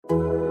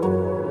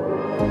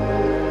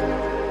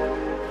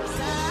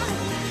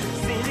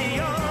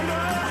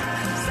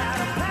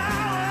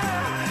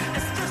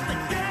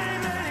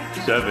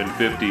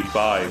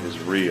755 is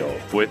real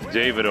with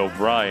David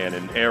O'Brien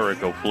and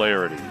Eric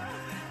O'Flaherty.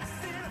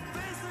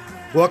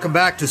 Welcome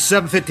back to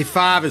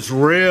 755 is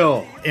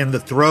real in the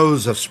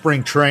throes of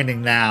spring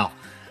training now.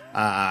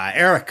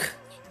 Eric,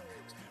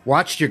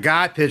 watched your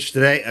guy pitch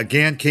today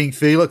again, King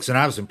Felix, and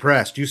I was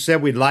impressed. You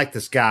said we'd like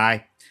this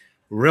guy,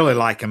 really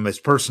like him.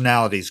 His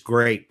personality's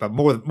great, but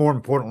more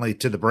importantly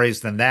to the Braves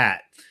than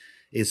that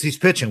is he's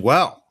pitching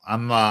well.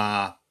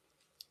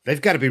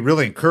 They've got to be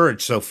really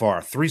encouraged so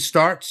far. 3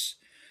 starts,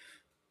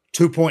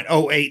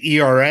 2.08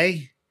 ERA,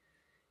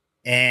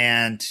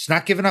 and he's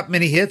not giving up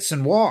many hits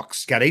and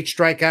walks. Got 8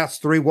 strikeouts,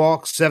 3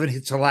 walks, 7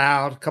 hits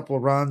allowed, a couple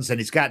of runs, and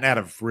he's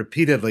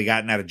repeatedly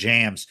gotten out of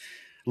jams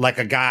like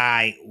a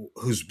guy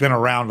who's been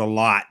around a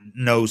lot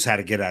knows how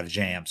to get out of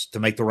jams, to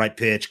make the right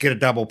pitch, get a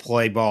double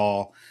play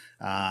ball.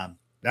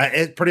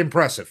 It's pretty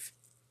impressive.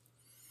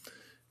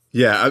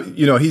 Yeah,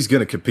 he's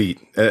going to compete.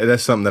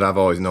 That's something that I've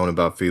always known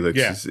about Felix.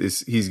 Yeah.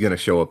 He's going to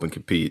show up and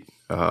compete.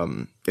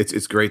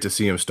 It's great to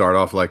see him start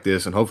off like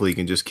this, and hopefully he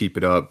can just keep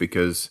it up,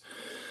 because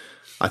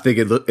I think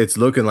it's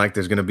looking like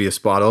there's going to be a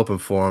spot open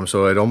for him.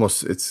 So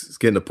it's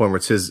getting to the point where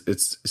it's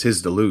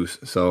his to lose.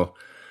 So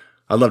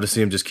I'd love to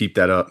see him just keep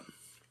that up.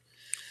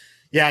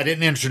 Yeah, I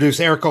didn't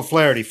introduce Eric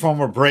O'Flaherty,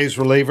 former Braves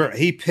reliever.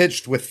 He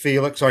pitched with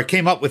Felix, or he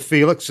came up with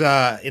Felix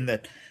in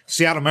the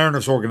Seattle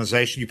Mariners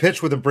organization. You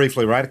pitched with him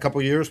briefly, right?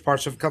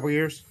 Parts of a couple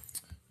years?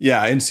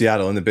 Yeah, in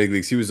Seattle, in the big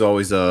leagues. He was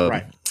always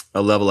a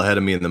level ahead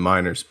of me in the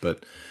minors,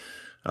 but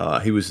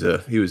he was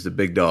the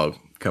big dog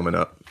coming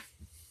up,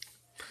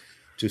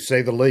 to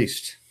say the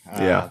least.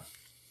 Yeah.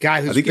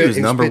 Guy who's I think he was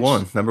number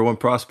one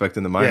prospect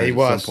in the minors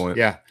at some point.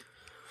 Yeah.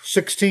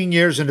 16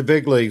 years in the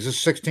big leagues.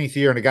 This 16th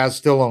year, and the guy's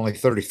still only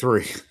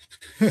 33.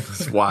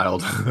 It's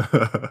wild.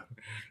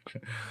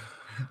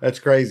 That's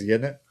crazy,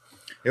 isn't it?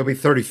 He'll be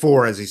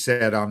 34, as he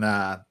said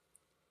on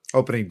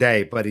opening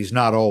day, but he's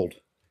not old.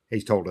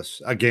 He told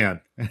us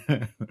again.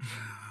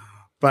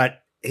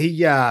 But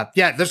there's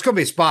going to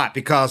be a spot,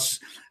 because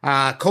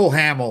Cole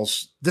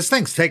Hamels, this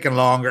thing's taking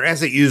longer,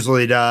 as it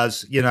usually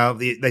does.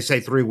 They say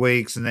 3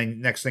 weeks, and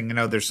then next thing you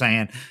know, they're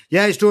saying,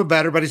 yeah, he's doing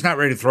better, but he's not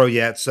ready to throw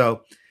yet.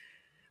 So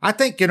I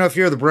think, if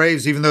you're the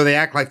Braves, even though they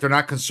act like they're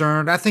not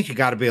concerned, I think you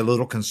got to be a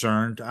little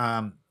concerned.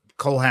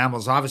 Cole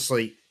Hamels,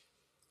 obviously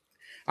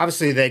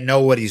they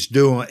know what he's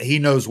doing. He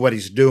knows what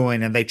he's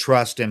doing, and they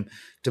trust him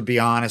to be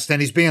honest.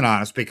 And he's being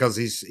honest, because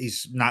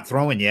he's not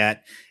throwing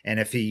yet. And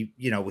if he,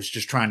 was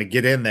just trying to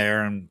get in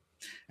there, and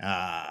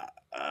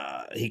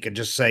he could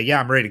just say, yeah,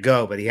 I'm ready to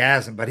go, but he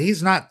hasn't. But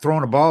he's not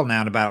throwing a ball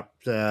now in about,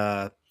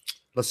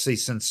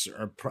 since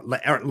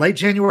late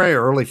January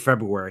or early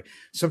February,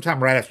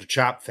 sometime right after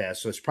Chop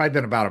Fest. So it's probably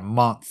been about a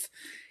month.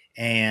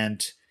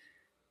 And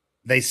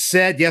they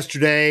said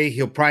yesterday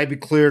he'll probably be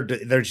cleared.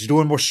 They're just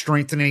doing more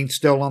strengthening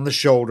still on the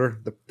shoulder,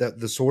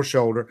 the sore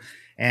shoulder,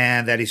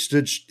 and that he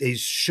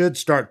should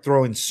start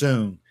throwing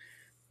soon.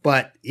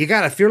 But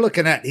if you're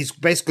looking at, he's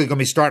basically going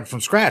to be starting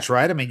from scratch,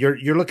 right? I mean,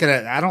 you're looking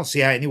at, I don't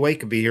see how any way he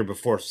could be here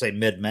before, say,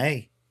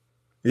 mid-May.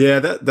 Yeah,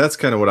 that's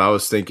kind of what I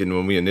was thinking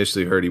when we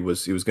initially heard he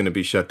was going to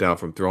be shut down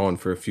from throwing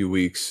for a few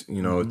weeks.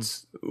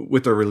 It's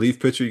with a relief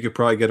pitcher, you could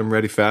probably get him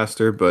ready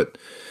faster, but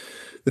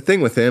the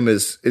thing with him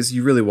is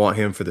you really want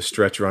him for the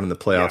stretch run in the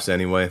playoffs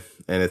anyway,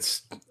 and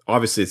it's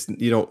obviously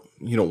you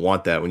don't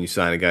want that when you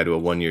sign a guy to a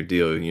 1-year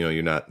deal.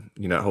 You're not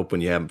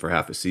hoping you have him for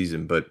half a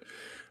season, but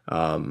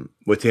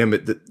with him,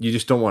 you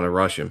just don't want to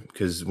rush him,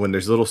 because when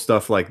there's little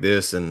stuff like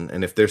this,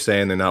 and if they're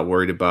saying they're not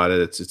worried about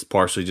it, it's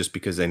partially just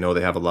because they know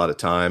they have a lot of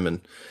time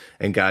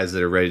and guys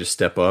that are ready to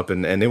step up,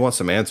 and they want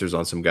some answers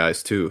on some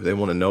guys too. They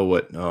want to know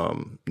what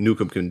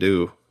Newcomb can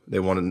do. They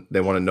want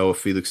to know if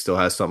Felix still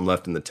has something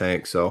left in the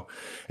tank. So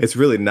it's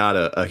really not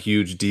a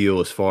huge deal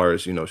as far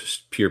as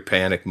just pure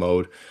panic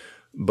mode.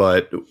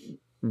 But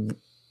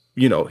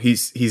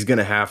he's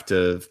gonna have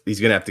to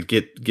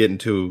get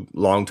into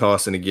long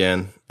tossing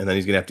again, and then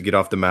he's gonna have to get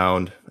off the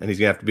mound, and he's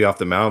gonna have to be off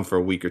the mound for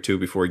a week or two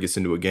before he gets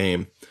into a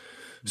game.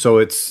 So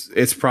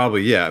it's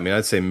probably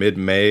I'd say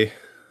mid-May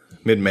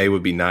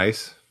would be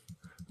nice.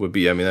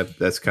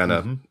 That's kind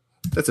of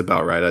that's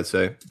about right, I'd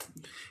say.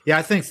 Yeah,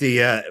 I think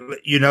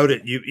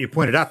you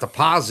pointed out the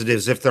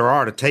positives, if there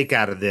are, to take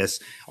out of this,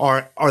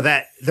 are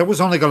that there was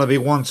only going to be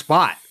one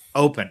spot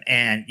open,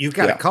 and you've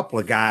got a couple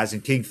of guys in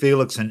King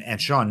Felix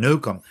and Sean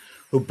Newcomb,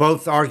 who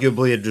both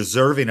arguably are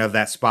deserving of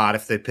that spot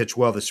if they pitch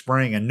well this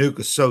spring. And Nuke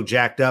is so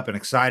jacked up and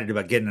excited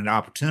about getting an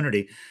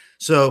opportunity.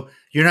 So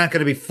you're not going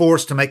to be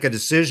forced to make a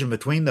decision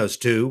between those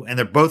two, and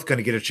they're both going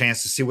to get a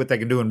chance to see what they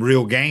can do in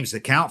real games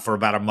that count for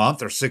about a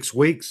month or 6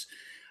 weeks.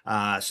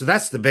 So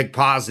that's the big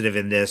positive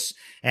in this.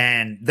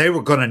 And they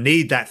were going to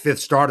need that 5th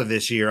starter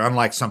this year,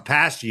 unlike some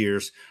past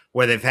years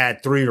where they've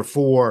had 3 or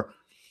 4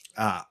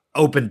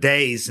 open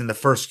days in the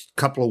first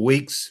couple of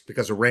weeks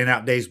because of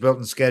rain-out days built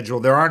in the schedule.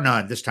 There are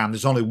none this time.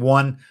 There's only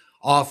one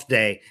off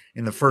day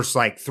in the first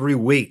 3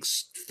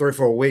 weeks, 3 or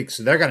 4 weeks.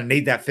 So they're going to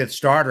need that 5th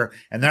starter,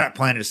 and they're not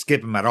planning to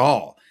skip him at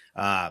all.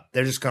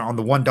 They're just going to, on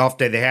the one off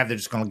day they have, they're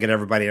just going to get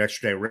everybody an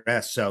extra day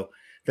rest. So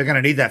they're going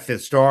to need that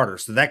fifth starter.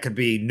 So that could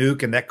be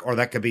Nuke or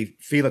that could be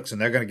Felix, and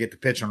they're going to get to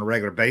pitch on a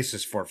regular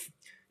basis for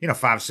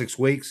 5 6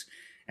 weeks.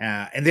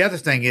 And the other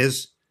thing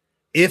is,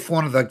 if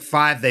one of the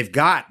 5 they've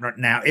got right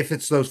now, if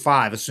it's those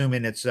 5,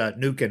 assuming it's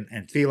Nuke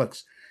and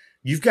Felix,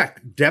 you've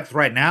got depth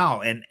right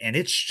now, and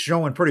it's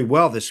showing pretty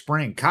well this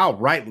spring. Kyle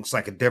Wright looks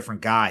like a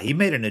different guy. He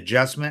made an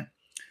adjustment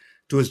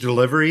to his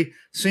delivery,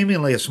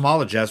 seemingly a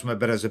small adjustment,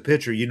 but as a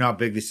pitcher, you know how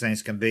big these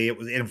things can be. It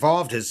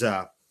involved his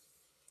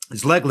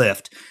leg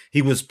lift.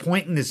 He was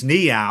pointing his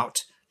knee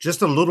out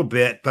just a little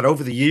bit, but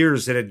over the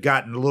years it had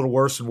gotten a little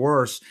worse and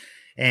worse,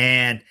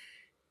 and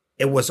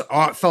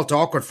it felt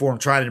awkward for him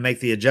trying to make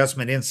the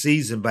adjustment in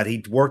season, but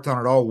he worked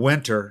on it all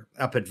winter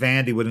up at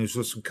Vandy when he was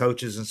with some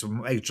coaches and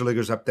some major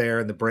leaguers up there,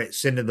 and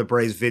sending the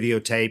Braves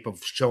videotape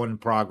of showing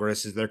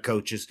progress as their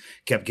coaches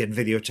kept getting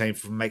videotape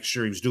to make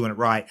sure he was doing it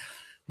right.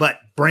 But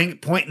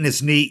pointing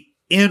his knee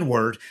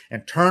inward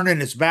and turning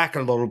his back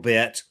a little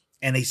bit.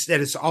 And he said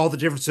it's all the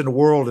difference in the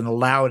world in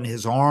allowing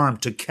his arm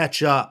to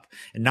catch up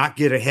and not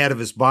get ahead of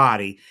his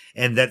body.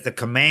 And that the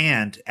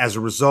command as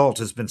a result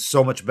has been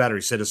so much better.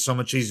 He said it's so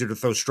much easier to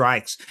throw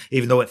strikes,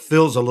 even though it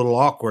feels a little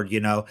awkward,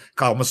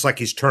 almost like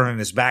he's turning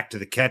his back to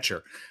the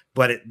catcher.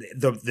 But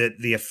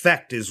the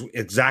effect is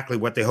exactly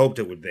what they hoped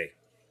it would be.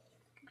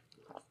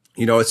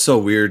 It's so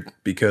weird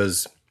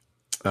because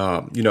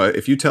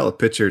if you tell a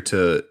pitcher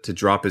to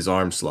drop his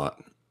arm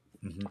slot,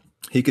 mm-hmm.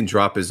 he can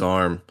drop his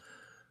arm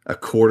a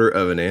quarter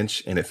of an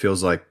inch and it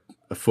feels like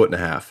a foot and a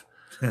half.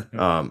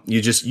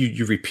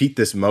 You repeat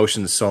this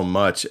motion so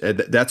much.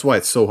 That's why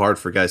it's so hard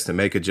for guys to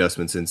make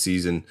adjustments in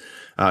season,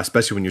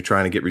 especially when you're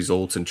trying to get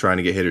results and trying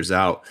to get hitters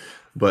out.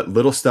 But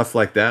little stuff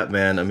like that,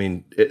 man, I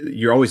mean,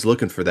 you're always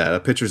looking for that. A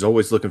pitcher's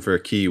always looking for a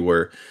key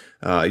where,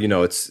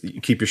 it's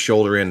you keep your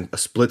shoulder in a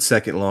split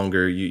second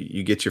longer,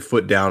 you get your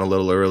foot down a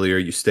little earlier,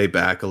 you stay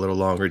back a little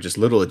longer, just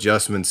little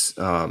adjustments.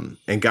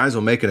 And guys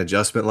will make an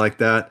adjustment like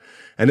that,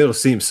 and it'll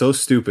seem so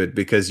stupid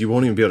because you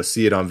won't even be able to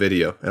see it on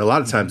video. And a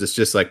lot of times it's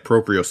just like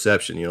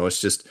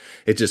proprioception,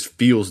 it just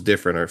feels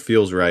different or it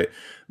feels right.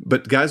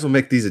 But guys will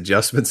make these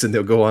adjustments and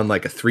they'll go on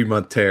like a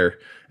 3-month tear.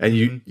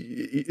 And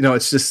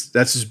that's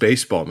just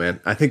baseball,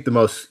 man. I think the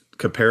most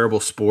comparable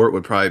sport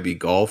would probably be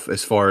golf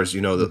as far as,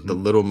 the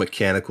little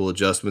mechanical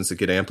adjustments that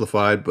get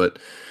amplified. But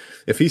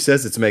if he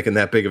says it's making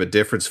that big of a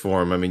difference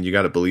for him, I mean, you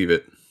got to believe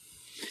it.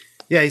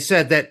 Yeah, he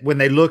said that when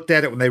they looked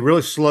at it, when they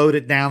really slowed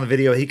it down, the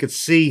video, he could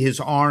see his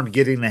arm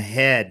getting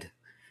ahead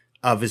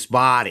of his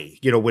body.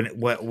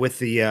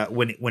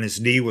 When his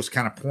knee was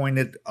kind of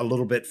pointed a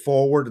little bit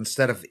forward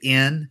instead of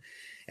in,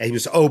 and he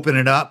was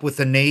opening up with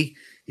the knee.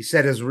 He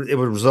said his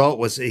result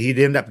was he'd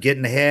end up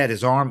getting ahead.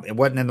 His arm, it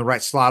wasn't in the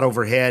right slot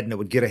overhead, and it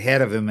would get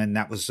ahead of him, and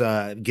that was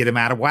get him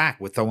out of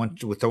whack with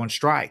throwing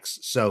strikes.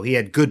 So he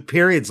had good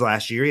periods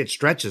last year. He had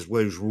stretches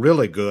where he was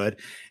really good,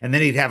 and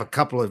then he'd have a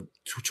couple of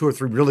 2 or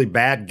 3 really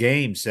bad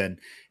games, and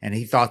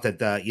he thought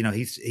that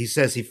he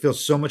says he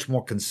feels so much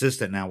more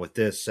consistent now with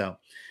this. So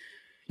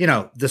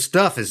the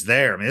stuff is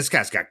there. I mean, this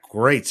guy's got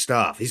great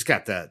stuff. He's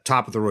got the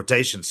top of the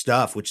rotation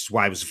stuff, which is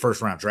why he was a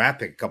first-round draft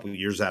pick a couple of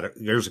years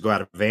ago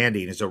out of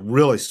Vandy. And he's a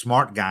really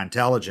smart guy,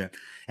 intelligent,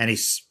 and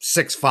he's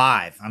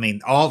 6'5". I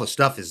mean, all the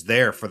stuff is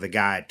there for the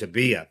guy to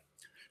be a,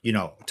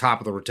 top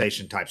of the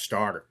rotation type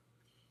starter.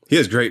 He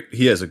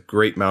has a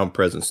great mound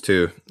presence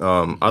too.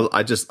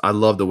 I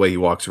love the way he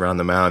walks around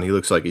the mound. He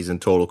looks like he's in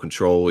total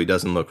control. He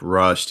doesn't look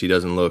rushed. He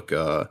doesn't look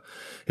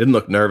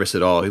nervous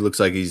at all. He looks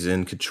like he's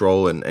in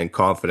control and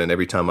confident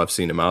every time I've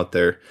seen him out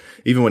there.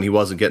 Even when he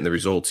wasn't getting the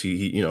results,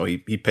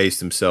 he paced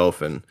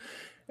himself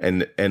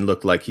and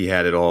looked like he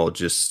had it all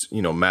just,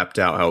 mapped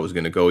out how it was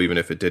going to go, even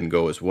if it didn't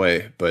go his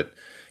way. But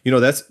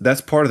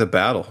that's part of the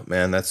battle,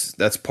 man.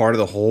 That's part of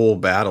the whole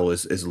battle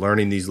is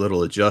learning these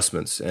little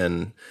adjustments,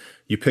 and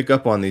you pick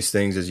up on these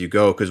things as you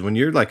go. Because when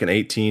you're like an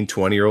 18,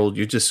 20-year-old,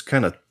 you're just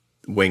kind of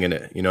winging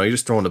it. You're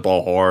just throwing the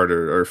ball hard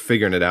or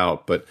figuring it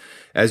out. But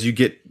as you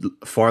get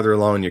farther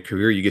along in your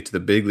career, you get to the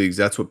big leagues.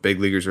 That's what big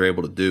leaguers are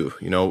able to do.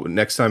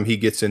 Next time he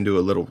gets into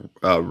a little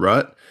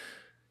rut,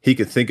 he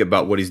could think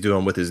about what he's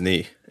doing with his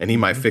knee, and he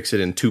might fix it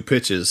in 2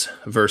 pitches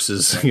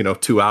versus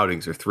 2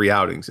 outings or 3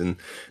 outings. And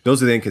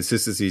those are the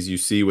inconsistencies you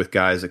see with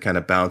guys that kind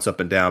of bounce up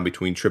and down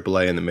between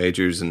AAA and the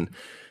majors and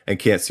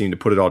can't seem to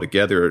put it all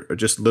together, or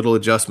just little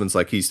adjustments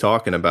like he's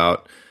talking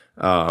about.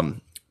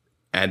 And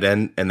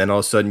then all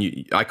of a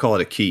sudden, I call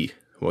it a key.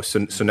 Well,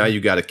 so now you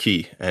got a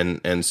key,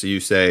 and so you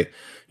say,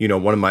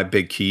 one of my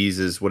big keys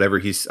is whatever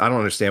I don't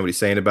understand what he's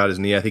saying about his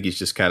knee. I think he's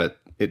just kind of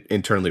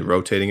internally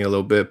rotating it a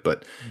little bit,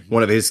 but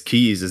one of his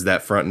keys is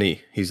that front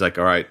knee. He's like,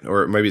 all right,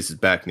 or maybe it's his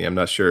back knee. I'm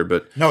not sure,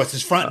 but no, it's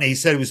his front knee. He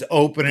said he was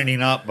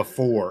opening up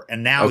before,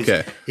 and now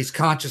he's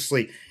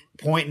consciously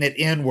pointing it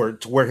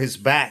inward to where his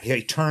back,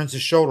 he turns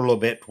his shoulder a little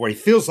bit where he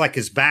feels like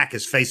his back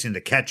is facing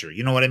the catcher.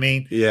 You know what I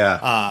mean?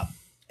 Yeah.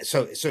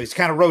 So he's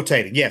kind of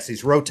rotating. Yes,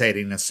 he's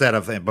rotating instead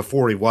of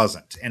before he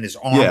wasn't. And his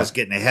arm was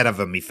getting ahead of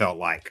him, he felt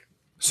like.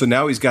 So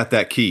now he's got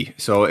that key.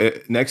 So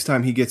next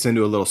time he gets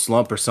into a little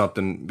slump or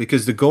something,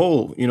 because the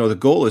goal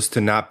is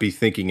to not be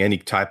thinking any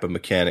type of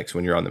mechanics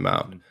when you're on the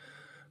mound.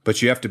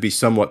 But you have to be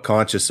somewhat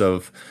conscious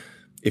of,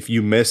 if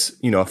you miss,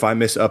 if I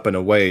miss up and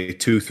away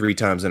 2-3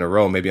 times in a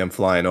row, maybe I'm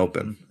flying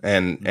open.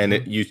 And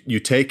you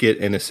take it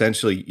and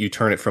essentially you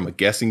turn it from a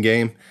guessing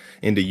game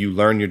into you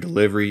learn your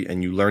delivery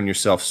and you learn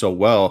yourself so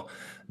well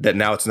that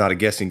now it's not a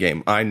guessing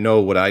game. I know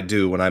what I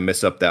do when I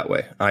miss up that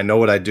way. I know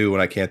what I do when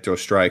I can't throw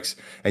strikes.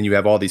 And you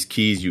have all these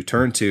keys you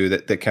turn to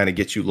that kind of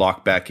get you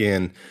locked back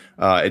in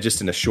just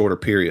in a shorter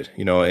period,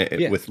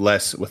 with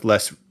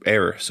less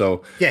error.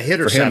 So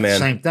hitters have the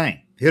same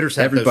thing. Hitters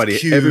have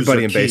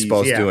everybody in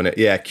baseball is doing it.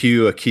 Yeah,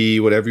 a key,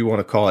 whatever you want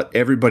to call it.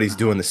 Everybody's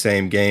doing the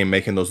same game,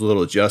 making those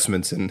little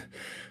adjustments. And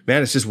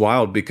man, it's just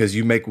wild because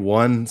you make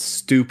one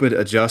stupid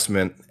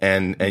adjustment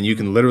and you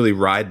can literally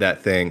ride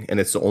that thing. And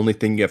it's the only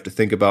thing you have to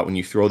think about when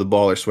you throw the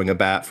ball or swing a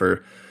bat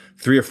for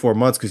 3 or 4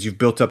 months because you've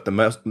built up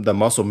the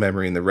muscle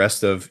memory and the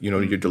rest of,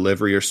 your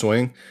delivery or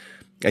swing.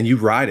 And you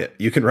ride it.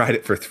 You can ride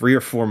it for 3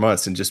 or 4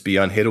 months and just be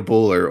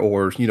unhittable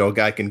or a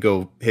guy can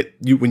go hit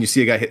you when you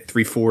see a guy hit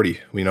 340,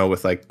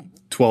 with like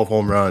 12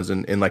 home runs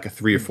in like a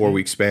 3 or 4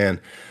 week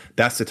span.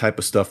 That's the type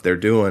of stuff they're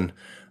doing.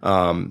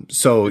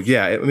 So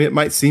yeah, it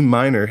might seem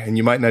minor and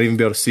you might not even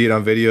be able to see it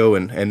on video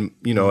and an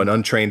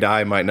untrained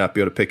eye might not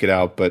be able to pick it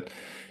out. But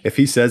if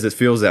he says it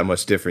feels that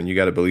much different, you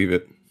got to believe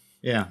it.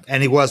 Yeah.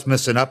 And he was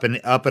missing up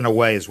and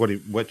away is what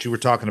you were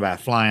talking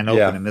about, flying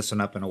open and missing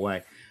up and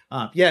away.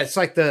 It's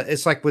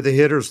like with the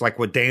hitters, like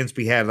what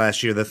Dansby had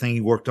last year, the thing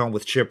he worked on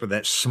with Chipper,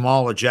 that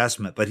small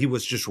adjustment, but he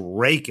was just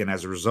raking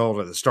as a result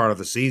of the start of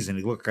the season.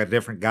 He looked like a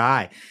different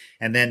guy.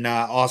 And then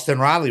Austin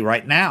Riley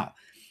right now,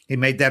 he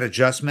made that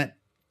adjustment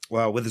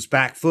with his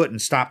back foot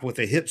and stopped with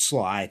a hip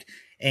slide.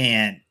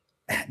 And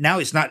now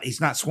he's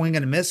not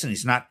swinging and missing.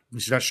 He's not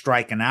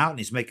striking out and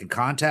he's making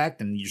contact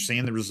and you're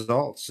seeing the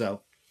results.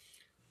 So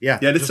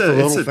just the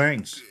little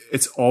things.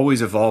 It's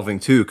always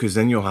evolving too, because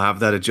then you'll have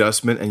that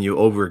adjustment and you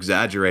over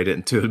exaggerate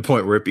it to the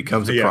point where it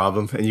becomes a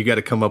problem, and you got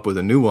to come up with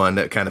a new one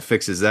that kind of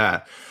fixes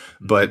that.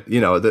 But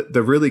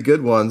the really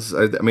good ones,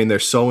 they're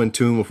so in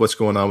tune with what's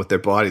going on with their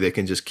body, they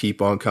can just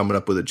keep on coming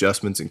up with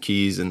adjustments and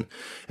keys, and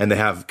they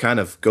have kind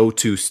of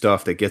go-to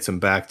stuff that gets them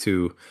back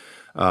to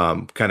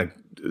kind of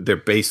their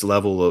base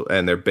level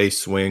and their base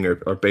swing or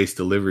base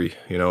delivery.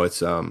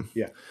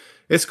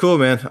 It's cool,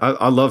 man.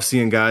 I love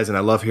seeing guys and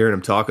I love hearing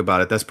them talk about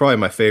it. That's probably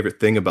my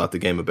favorite thing about the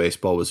game of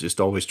baseball was just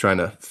always trying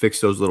to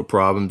fix those little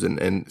problems. And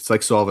it's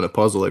like solving a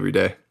puzzle every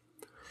day.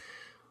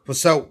 Well,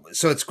 so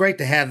it's great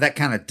to have that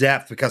kind of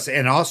depth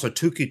and also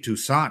Touki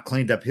Toussaint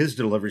cleaned up his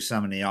delivery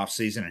some in the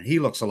offseason and he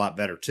looks a lot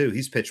better too.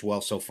 He's pitched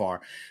well so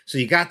far. So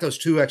you got those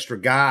 2 extra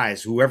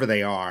guys, whoever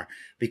they are,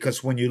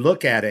 because when you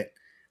look at it,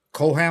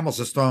 Cole Hamels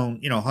has thrown,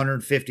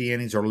 150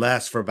 innings or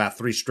less for about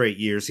 3 straight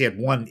years. He had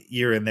 1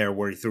 year in there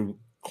where he threw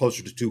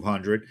closer to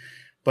 200,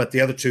 but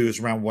the other 2 is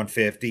around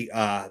 150.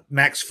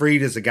 Max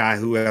Fried is a guy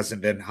who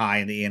hasn't been high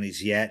in the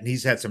innings yet, and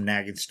he's had some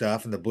nagging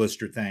stuff and the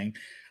blister thing.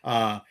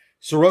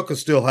 Soroka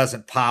still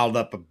hasn't piled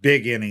up a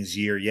big innings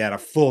year yet, a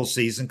full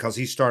season, because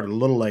he started a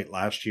little late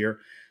last year.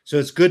 So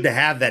it's good to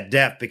have that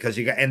depth because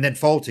and then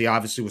Folty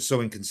obviously was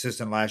so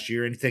inconsistent last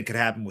year. Anything could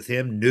happen with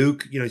him.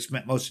 Nuke, he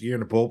spent most of the year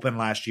in the bullpen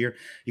last year.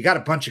 You got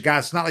a bunch of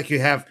guys. It's not like you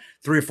have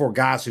 3 or 4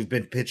 guys who've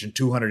been pitching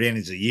 200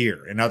 innings a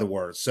year, in other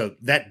words. So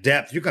that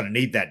depth, you're going to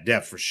need that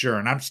depth for sure.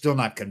 And I'm still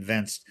not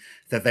convinced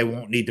that they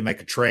won't need to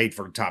make a trade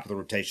for a top of the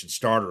rotation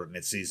starter in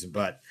midseason,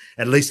 but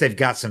at least they've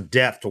got some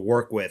depth to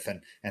work with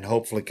and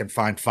hopefully can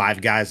find 5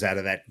 guys out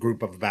of that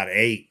group of about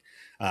 8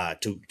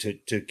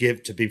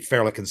 to be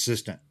fairly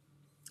consistent.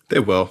 They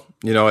will.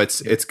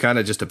 It's kind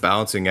of just a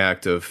balancing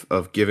act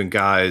of giving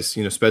guys,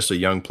 especially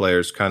young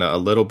players, kind of a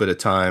little bit of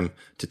time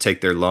to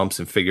take their lumps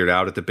and figure it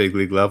out at the big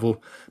league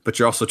level. But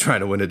you're also trying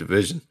to win a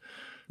division.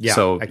 Yeah,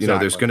 so, exactly.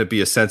 There's going to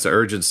be a sense of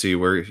urgency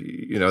where,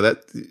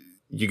 that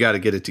you got to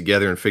get it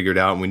together and figure it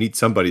out. And we need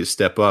somebody to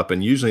step up.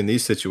 And usually in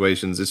these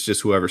situations, it's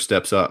just whoever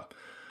steps up.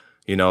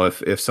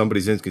 If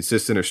somebody's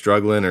inconsistent or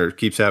struggling or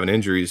keeps having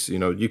injuries,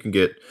 you can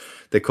get –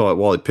 they call it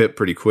Wally Pipp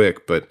pretty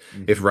quick. But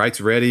if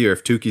Wright's ready or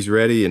if Tukey's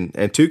ready, and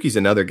Tukey's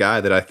another guy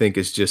that I think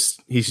is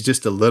he's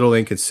just a little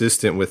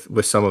inconsistent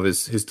with some of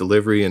his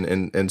delivery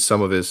and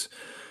some of his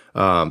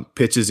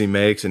pitches he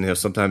makes, and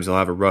sometimes he'll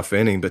have a rough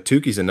inning. But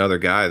Tukey's another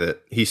guy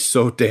that he's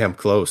so damn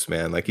close,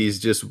 man. Like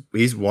he's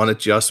one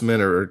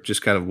adjustment or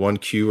just kind of one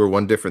cue or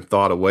one different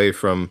thought away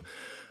from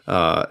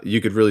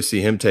you could really see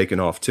him taking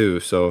off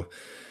too. So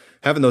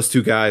having those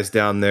 2 guys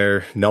down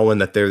there, knowing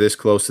that they're this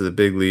close to the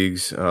big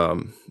leagues,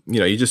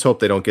 you just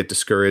hope they don't get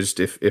discouraged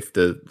if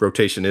the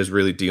rotation is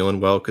really dealing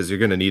well, because you're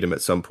going to need them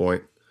at some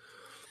point.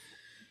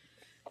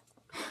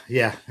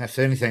 Yeah, if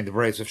anything, the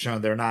Braves have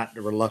shown they're not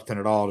reluctant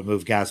at all to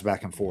move guys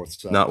back and forth.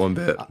 So, not one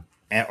bit.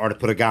 Or to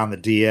put a guy on the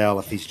DL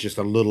if he's just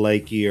a little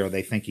achy or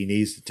they think he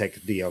needs to take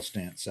a DL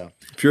stint. So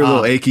if you're a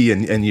little achy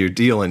and you're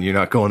dealing, you're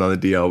not going on the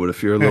DL. But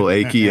if you're a little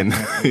achy and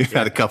you've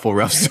had a couple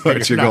rough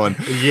starts, you're going.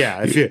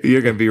 Yeah,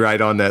 you're going to be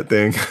right on that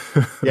thing.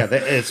 Yeah,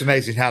 it's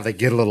amazing how they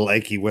get a little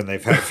achy when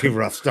they've had a few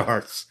rough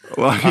starts.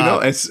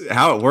 Well, it's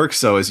how it works.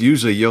 So is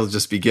usually you'll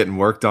just be getting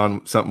worked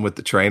on something with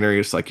the trainer.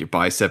 It's like your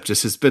bicep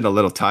just has been a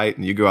little tight,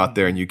 and you go out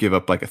there and you give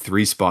up like a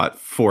 3 spot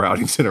 4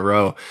 outings in a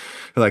row.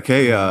 You're like,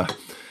 hey.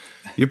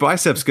 your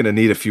bicep's going to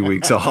need a few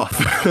weeks off.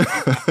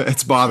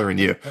 It's bothering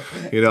you,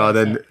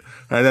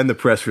 and then the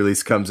press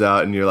release comes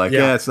out and you're like,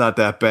 yeah, it's not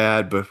that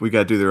bad, but we got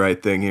to do the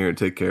right thing here and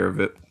take care of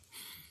it.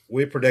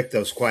 We predict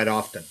those quite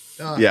often.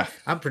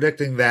 I'm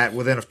predicting that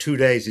within 2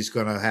 days he's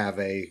going to have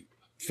a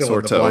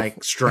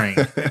fill-in-the-blank strain.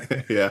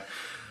 Yeah.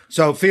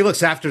 So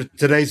Felix, after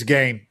today's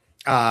game,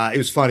 it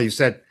was funny.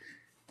 He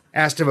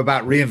asked him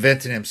about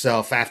reinventing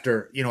himself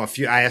after,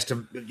 I asked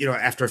him,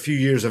 after a few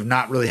years of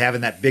not really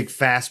having that big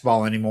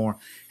fastball anymore,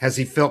 does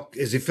he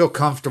feel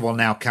comfortable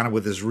now kind of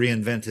with his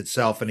reinvented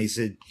self? And he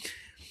said,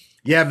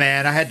 yeah,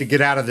 man, I had to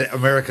get out of the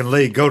American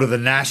League, go to the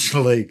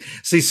National League,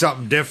 see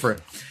something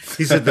different.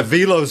 He said, the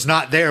velo's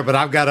not there, but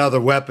I've got other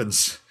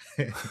weapons.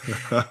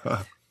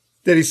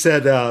 Then he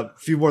said a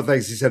few more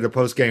things he said in the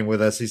postgame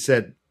with us. He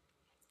said,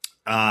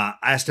 I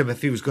asked him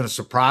if he was going to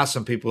surprise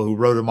some people who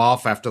wrote him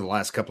off after the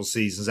last couple of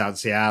seasons out in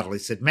Seattle. He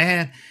said,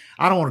 man,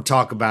 I don't want to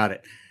talk about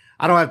it.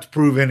 I don't have to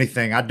prove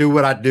anything. I do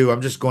what I do.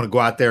 I'm just going to go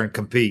out there and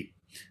compete.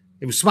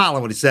 He was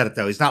smiling when he said it,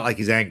 though. He's not like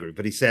he's angry,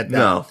 but he said,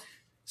 no.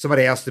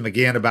 Somebody asked him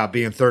again about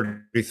being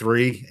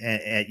 33,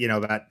 and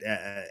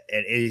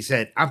he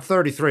said, I'm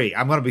 33.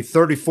 I'm going to be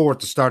 34 at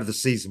the start of the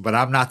season, but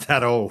I'm not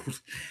that old.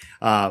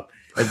 And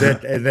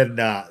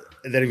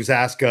then he was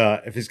asked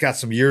if he's got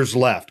some good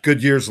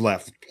years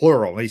left,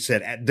 plural. And he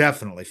said,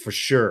 definitely, for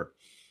sure.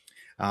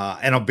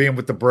 And I'm being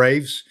with the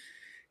Braves.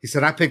 He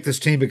said, I picked this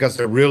team because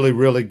they're really,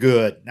 really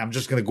good. I'm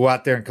just going to go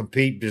out there and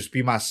compete, just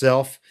be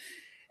myself.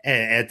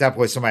 And at that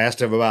point, somebody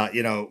asked him about,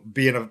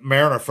 being a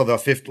Mariner for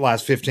the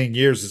last 15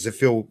 years. Does it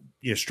feel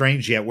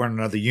strange yet wearing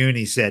another uni?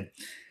 He said,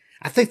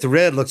 I think the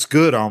red looks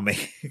good on me.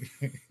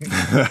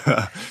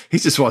 He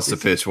just wants to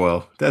pitch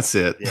well. That's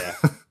it. Yeah.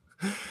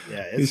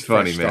 Yeah, it's he's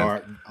funny, man.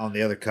 Start on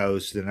the other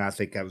coast, and I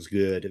think that was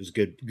good. It was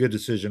good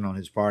decision on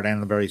his part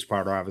and the Braves'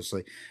 part,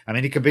 obviously. I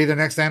mean, he could be the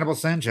next Anibal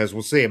Sanchez.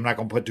 We'll see. I'm not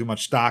going to put too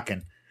much stock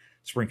in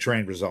spring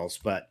training results,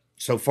 but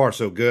so far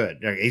so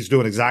good. He's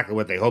doing exactly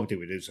what they hoped he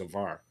would do so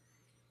far.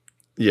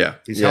 Yeah,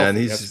 he's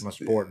healthy. And that's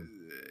most important.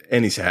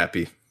 And he's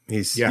happy.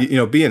 He's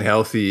being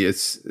healthy.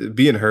 It's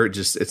being hurt.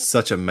 It's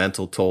such a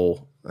mental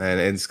toll, and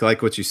it's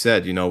like what you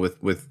said.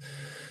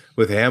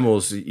 With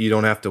Hamels, you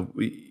don't have to.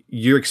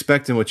 You're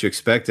expecting what you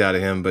expect out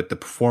of him, but the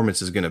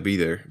performance is going to be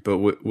there. But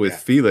with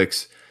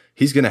Felix,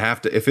 he's going to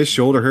have to. If his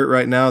shoulder hurt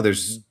right now,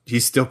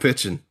 he's still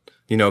pitching.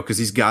 Because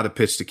he's got to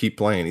pitch to keep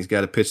playing. He's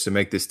got to pitch to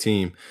make this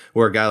team.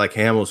 Or a guy like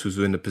Hamels, who's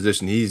in the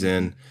position he's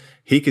in,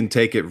 he can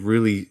take it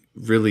really,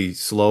 really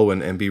slow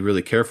and be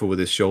really careful with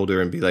his shoulder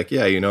and be like,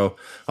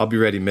 I'll be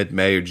ready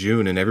mid-May or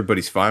June, and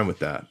everybody's fine with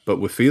that. But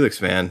with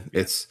Felix, man,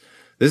 this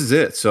is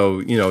it.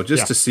 So,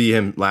 to see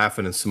him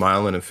laughing and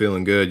smiling and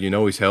feeling good,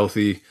 he's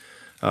healthy.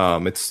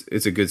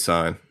 It's a good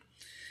sign.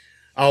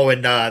 Oh,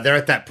 and they're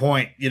at that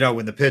point,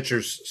 when the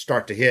pitchers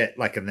start to hit,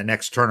 like in the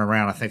next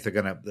turnaround, I think they're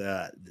going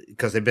to,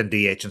 because they've been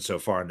DHing so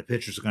far, and the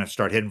pitchers are going to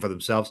start hitting for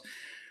themselves.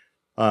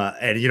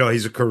 And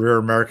he's a career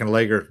American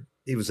Leaguer.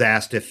 He was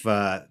asked if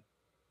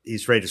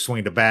he's ready to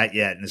swing the bat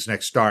yet in his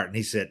next start, and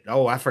he said,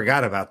 "Oh, I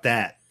forgot about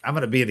that. I'm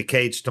going to be in the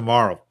cage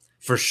tomorrow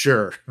for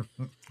sure."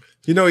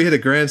 He hit a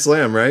grand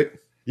slam, right?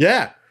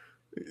 Yeah.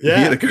 He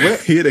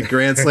hit a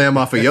grand slam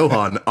off of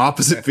Johan,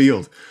 opposite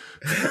field.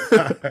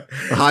 A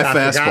high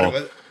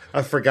fastball.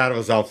 I forgot it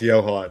was off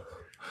Johan.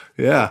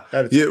 Yeah.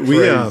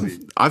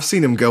 Crazy. I've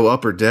seen him go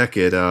upper deck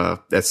at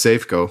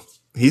Safeco.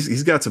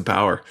 He's got some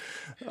power.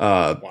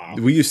 Wow.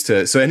 We used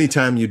to, so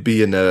anytime you'd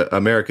be in the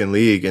American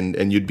League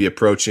and you'd be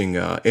approaching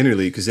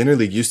interleague, because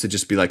interleague used to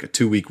just be like a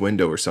 2-week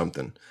window or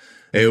something.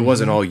 It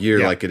wasn't all year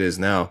like it is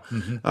now.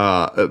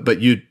 But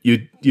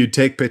you'd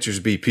take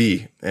pitchers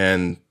BP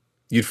and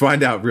you'd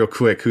find out real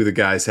quick who the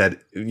guys had,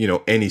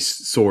 any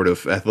sort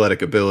of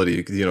athletic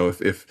ability,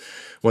 if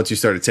once you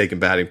started taking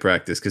batting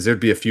practice, because there'd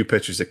be a few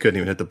pitchers that couldn't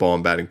even hit the ball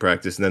in batting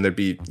practice. And then there'd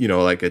be,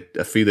 like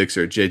a Felix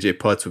or a JJ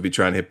Putz would be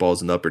trying to hit balls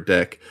in the upper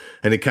deck.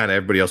 And then kind of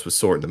everybody else was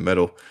sort in the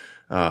middle.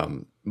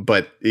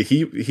 But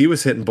he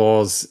was hitting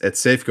balls at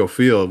Safeco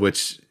Field,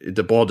 which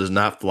the ball does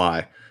not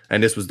fly.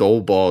 And this was the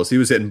old balls. He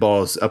was hitting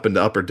balls up in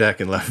the upper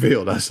deck in left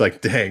field. I was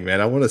like, dang,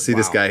 man, I want to see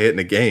this guy hitting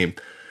a game.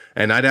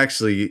 And I'd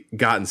actually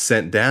gotten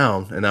sent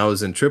down, and I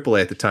was in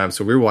AAA at the time.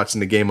 So we were watching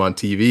the game on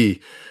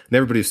TV, and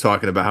everybody was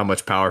talking about how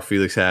much power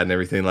Felix had and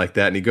everything like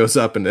that. And he goes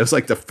up, and it was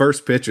like the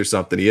first pitch or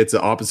something. He hits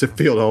the opposite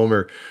field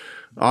homer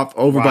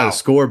over by the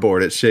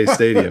scoreboard at Shea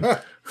Stadium.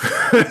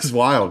 It's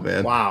wild,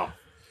 man. Wow.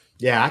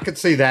 Yeah, I could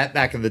see that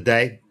back in the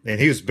day. And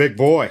he was a big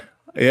boy.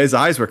 Yeah, his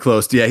eyes were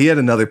closed. Yeah, he had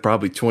another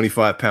probably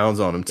 25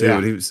 pounds on him, too.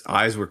 Yeah. His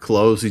eyes were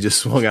closed. He just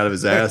swung out of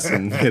his ass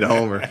and hit a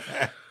homer.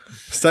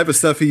 This type of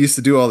stuff he used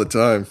to do all the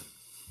time.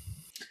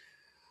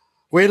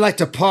 We'd like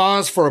to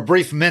pause for a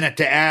brief minute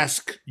to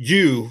ask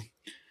you,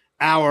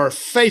 our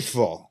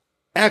faithful,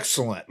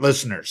 excellent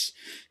listeners,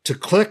 to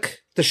click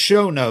the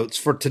show notes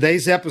for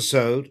today's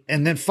episode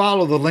and then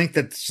follow the link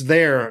that's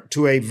there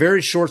to a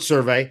very short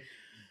survey.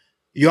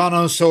 You all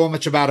know so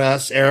much about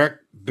us. Eric,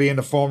 being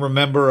a former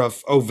member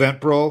of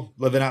Oventbro,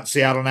 living out in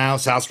Seattle now,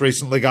 his house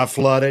recently got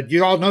flooded.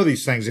 You all know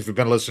these things if you've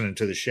been listening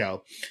to the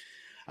show.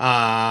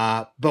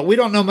 But we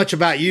don't know much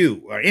about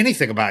you or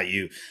anything about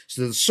you.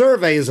 So the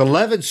survey is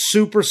 11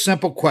 super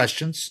simple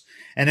questions,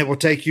 and it will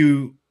take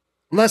you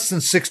less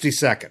than 60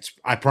 seconds,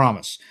 I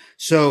promise.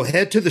 So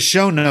head to the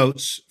show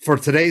notes for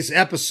today's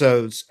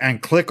episodes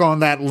and click on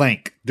that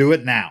link. Do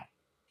it now.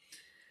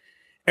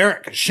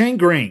 Eric, Shane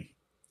Green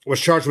was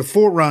charged with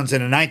 4 runs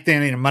in a 9th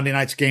inning of Monday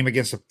night's game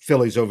against the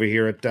Phillies over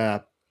here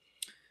at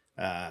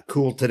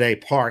Cool Today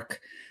Park.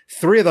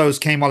 3 of those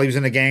came while he was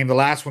in the game. The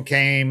last one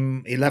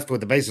came, he left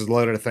with the bases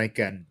loaded, I think,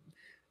 and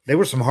they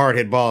were some hard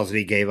hit balls that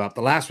he gave up.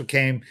 The last one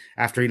came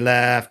after he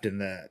left, and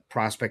the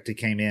prospect he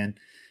came in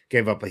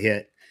gave up a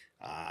hit.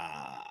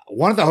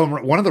 One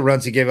of the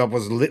runs he gave up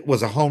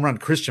was a home run.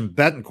 Christian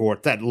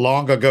Betancourt, that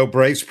long ago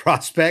Braves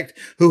prospect,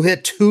 who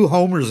hit 2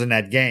 homers in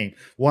that game.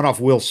 One off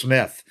Will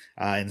Smith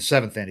in the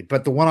 7th inning,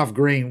 but the one off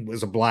Green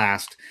was a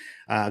blast.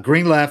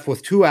 Green left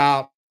with 2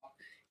 out,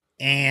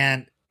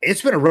 and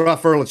it's been a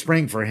rough early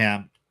spring for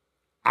him.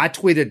 I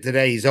tweeted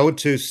today he's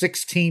 0-2,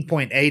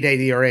 16.88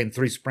 ERA in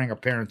 3 spring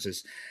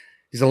appearances.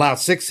 He's allowed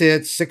 6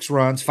 hits, 6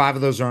 runs, 5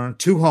 of those earned,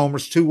 2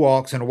 homers, 2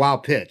 walks, and a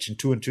wild pitch in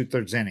 2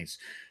 2/3 innings.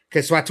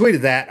 Okay, so I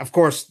tweeted that. Of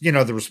course, you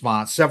know the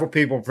response. Several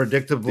people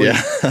predictably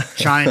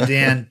chimed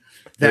in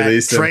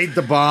that trade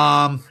the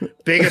bomb,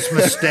 biggest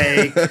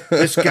mistake.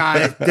 This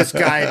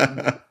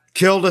guy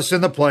killed us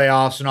in the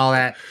playoffs and all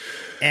that.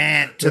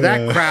 And to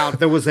that crowd,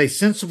 there was a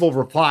sensible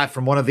reply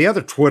from one of the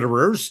other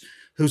Twitterers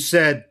who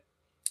said,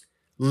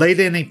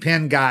 late inning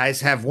pen guys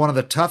have one of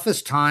the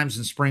toughest times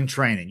in spring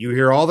training. You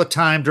hear all the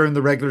time during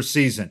the regular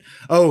season,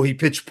 oh, he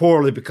pitched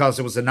poorly because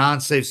it was a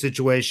non-safe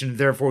situation,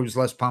 therefore he was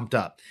less pumped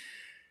up.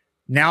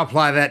 Now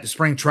apply that to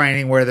spring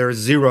training where there is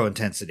 0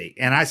 intensity.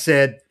 And I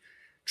said,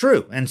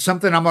 true, and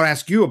something I'm going to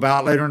ask you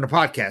about later in the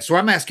podcast. So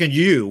I'm asking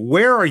you,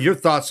 where are your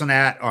thoughts on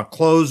that, on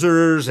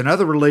closers and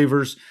other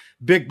relievers,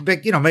 big,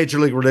 major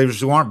league relievers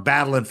who aren't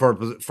battling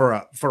for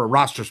a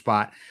roster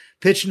spot,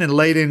 pitching in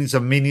late innings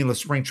of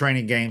meaningless spring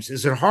training games?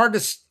 Is it hard to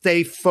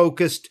stay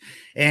focused?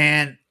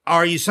 And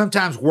are you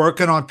sometimes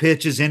working on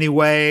pitches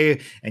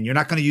anyway, and you're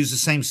not going to use the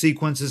same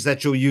sequences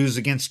that you'll use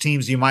against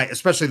teams you might,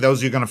 especially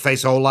those you're going to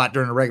face a whole lot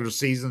during the regular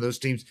season, those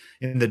teams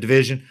in the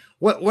division?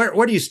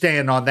 Where do you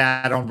stand on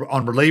that, on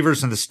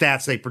relievers and the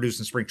stats they produce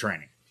in spring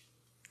training?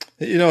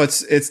 You know,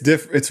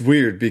 it's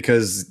weird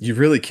because you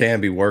really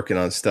can be working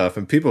on stuff,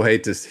 and people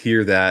hate to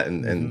hear that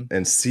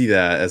and see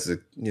that as a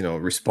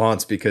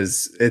response,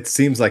 because it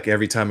seems like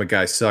every time a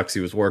guy sucks, he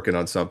was working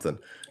on something.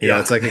 You know,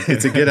 it's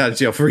a get out of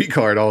jail free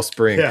card all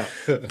spring. Yeah.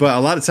 But a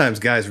lot of times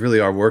guys really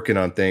are working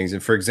on things.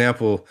 And for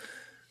example,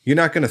 you're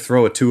not going to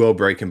throw a 2-0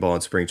 breaking ball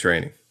in spring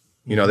training.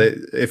 You know,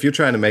 if you're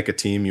trying to make a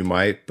team, you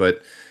might,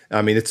 but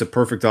I mean, it's a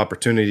perfect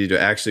opportunity to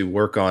actually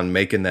work on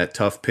making that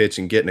tough pitch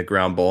and getting a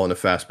ground ball and a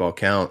fastball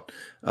count.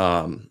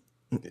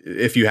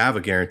 If you have a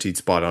guaranteed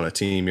spot on a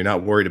team, you're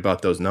not worried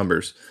about those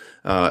numbers.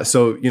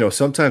 So,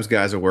 sometimes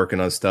guys are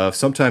working on stuff.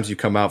 Sometimes you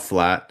come out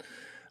flat.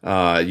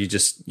 You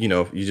just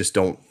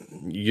don't,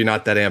 you're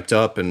not that amped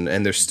up, and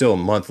there's still a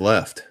month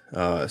left.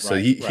 So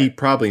he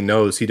probably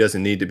knows he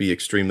doesn't need to be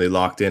extremely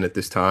locked in at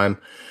this time.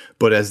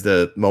 But as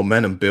the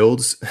momentum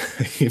builds,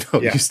 you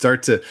can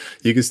start to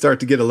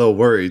get a little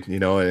worried,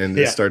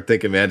 and start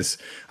thinking, man,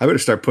 I better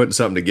start putting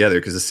something together,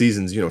 because the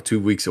season's, 2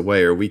 weeks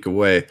away or a week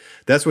away.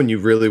 That's when you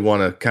really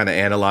want to kind of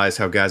analyze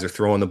how guys are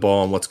throwing the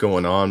ball and what's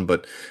going on.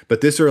 But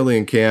this early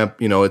in camp,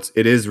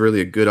 it is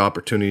really a good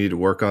opportunity to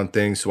work on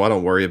things. So I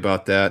don't worry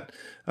about that.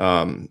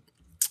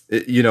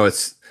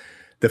 It's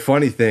the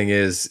funny thing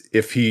is,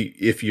 if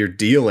you're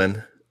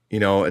dealing,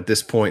 at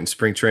this point in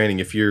spring training,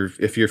 if you're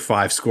 5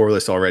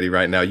 scoreless already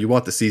right now, you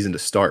want the season to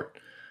start,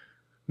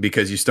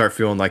 because you start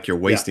feeling like you're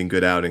wasting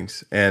good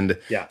outings. And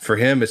for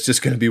him, it's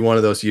just going to be one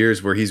of those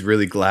years where he's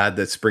really glad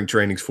that spring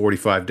training's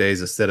 45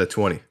 days instead of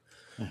 20.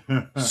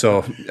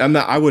 So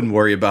I wouldn't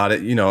worry about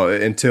it,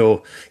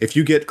 until if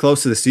you get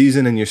close to the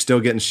season and you're still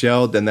getting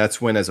shelled, then that's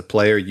when, as a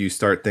player, you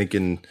start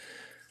thinking,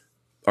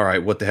 all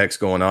right, what the heck's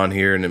going on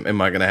here? And am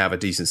I going to have a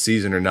decent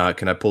season or not?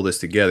 Can I pull this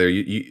together?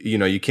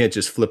 You can't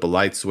just flip a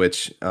light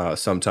switch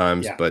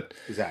sometimes, but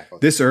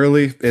this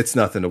early, it's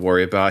nothing to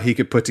worry about. He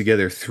could put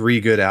together 3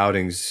 good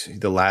outings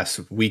the last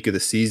week of the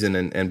season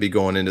and be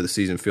going into the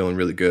season feeling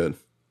really good.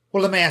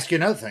 Well, let me ask you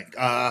another thing.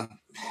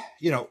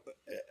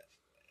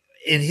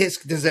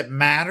 Does it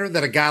matter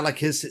that a guy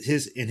like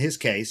in his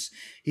case,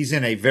 he's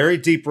in a very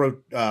deep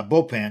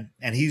bullpen,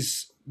 and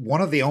he's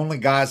one of the only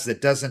guys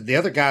that doesn't, the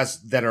other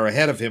guys that are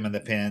ahead of him in the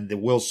pen, the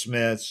Will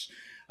Smiths,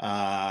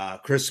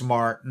 Chris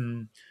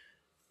Martin,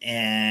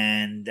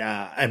 and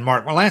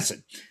Mark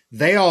Melancon,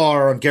 they all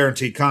are on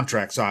guaranteed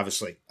contracts,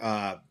 obviously,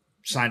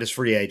 signed as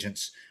free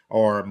agents,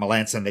 or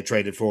Melancon they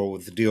traded for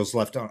with the deals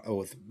left on,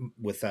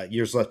 with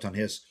years left on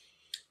his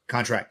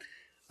contract.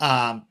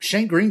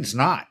 Shane Green's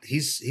not.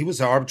 He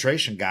was an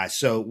arbitration guy.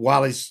 So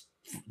while he's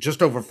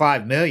just over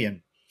 $5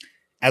 million,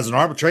 as an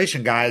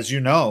arbitration guy, as you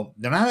know,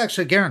 they're not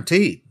actually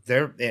guaranteed.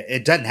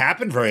 It doesn't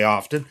happen very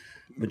often,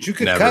 but you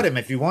could cut him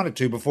if you wanted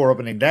to before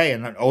opening day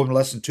and owe him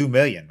less than $2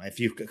 million. If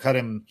you cut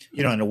him,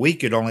 in a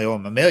week, you'd only owe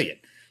him $1 million.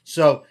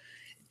 So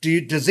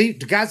do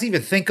guys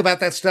even think about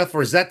that stuff,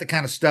 or is that the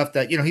kind of stuff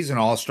that, he's an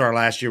all-star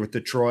last year with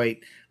Detroit?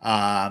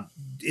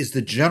 Is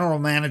the general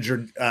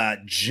manager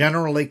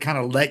generally kind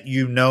of let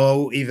you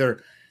know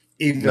either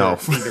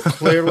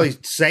clearly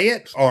say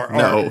it or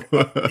no?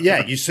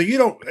 So you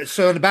don't.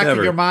 So in the back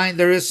of your mind,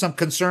 there is some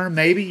concern.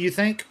 Maybe you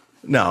think.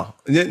 No.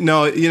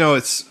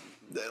 It's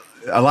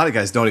a lot of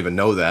guys don't even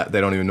know that.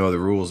 They don't even know the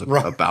rules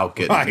about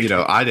getting. Right.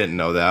 I didn't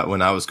know that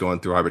when I was going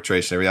through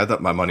arbitration. I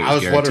thought my money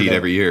was guaranteed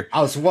every year.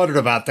 I was wondering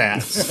about that.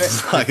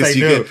 If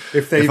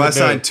I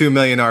signed $2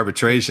 million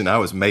arbitration, I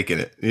was making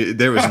it.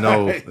 There was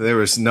no. Right. There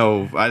was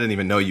no. I didn't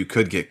even know you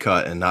could get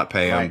cut and not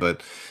pay him.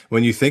 But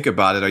when you think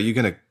about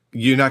it,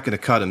 you're not going to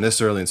cut him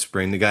this early in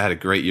spring. The guy had a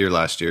great year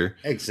last year.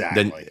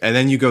 Exactly.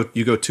 Then you go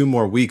 2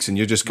 more weeks and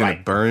you're just going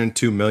to burn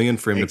 $2 million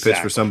for him to pitch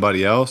for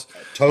somebody else.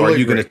 Or are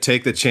you going to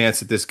take the chance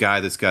that this guy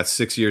that's got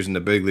 6 years in the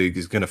big league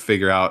is going to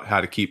figure out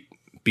how to keep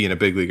being a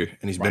big leaguer,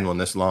 and he's been one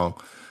this long.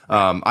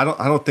 I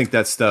don't think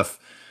that stuff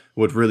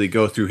would really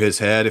go through his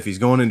head if he's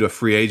going into a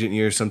free agent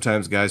year.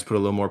 Sometimes guys put a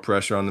little more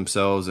pressure on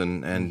themselves,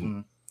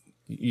 and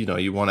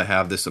you want to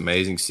have this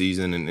amazing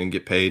season and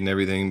get paid and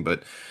everything,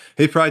 but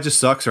he probably just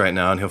sucks right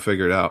now, and he'll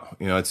figure it out.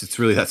 It's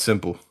really that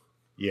simple.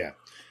 Yeah.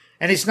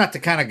 And he's not the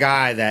kind of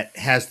guy that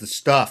has the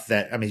stuff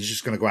that, he's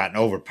just going to go out and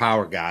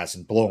overpower guys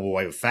and blow them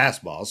away with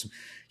fastballs.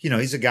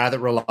 He's a guy that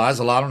relies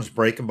a lot on his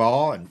breaking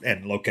ball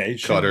and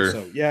location. Cutter.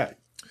 So, yeah.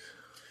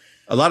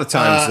 A lot of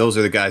times those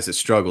are the guys that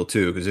struggle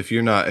too, because if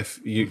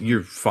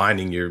you're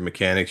finding your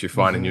mechanics, you're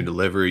finding your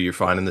delivery, you're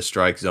finding the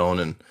strike zone,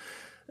 and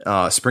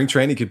spring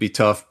training could be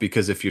tough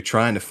because if you're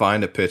trying to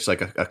find a pitch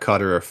like a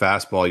cutter or a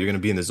fastball, you're going to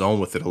be in the zone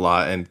with it a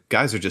lot. And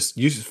guys you just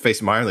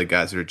face minor league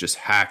guys that are just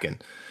hacking.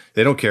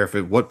 They don't care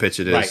what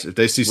pitch it is. Right. If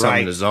they see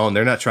something in the zone,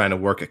 they're not trying to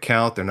work a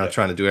count. They're not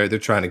trying to do it. They're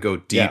trying to go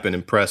deep and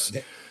impress,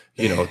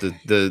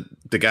 the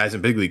guys in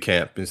big league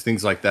camp and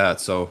things like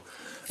that. So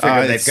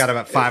they've got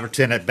about 5 or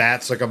 10 at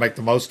bats. They're going to make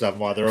the most of them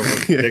while they're over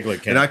in big league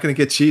camp. They're not going to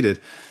get cheated.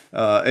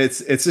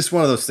 It's just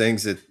one of those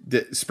things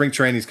that spring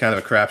training is kind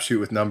of a crapshoot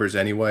with numbers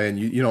anyway, and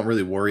you don't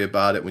really worry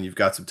about it when you've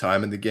got some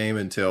time in the game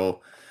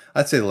until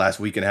I'd say the last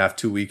week and a half,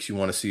 2 weeks. You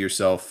want to see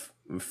yourself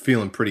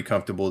feeling pretty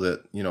comfortable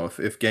that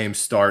if games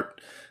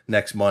start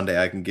next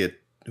Monday, I can get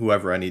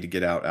whoever I need to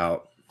get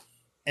out.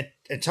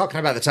 And talking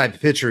about the type of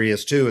pitcher he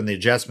is too, and the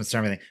adjustments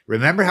and everything.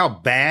 Remember how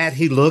bad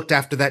he looked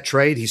after that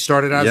trade? He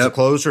started out as a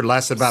closer,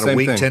 lasted about a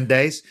week, 10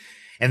 days.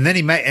 And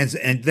then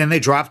and then they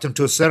dropped him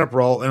to a setup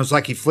role, and it was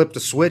like he flipped a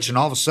switch, and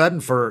all of a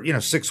sudden, for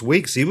 6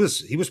 weeks, he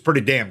was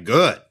pretty damn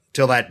good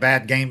till that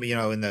bad game,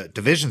 in the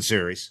division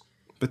series.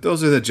 But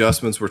those are the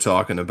adjustments we're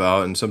talking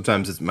about, and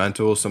sometimes it's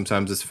mental,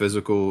 sometimes it's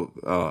physical.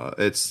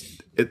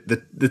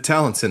 The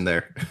talent's in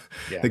there.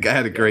 Yeah. The guy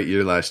had a great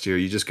year last year.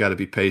 You just got to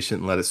be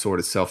patient and let it sort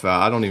itself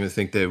out. I don't even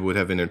think they would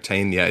have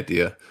entertained the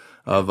idea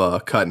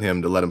of cutting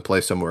him to let him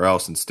play somewhere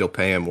else and still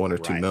pay him $1 or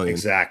 $2 million.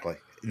 Exactly.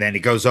 Then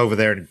he goes over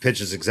there and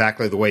pitches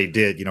exactly the way he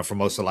did, for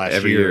most of last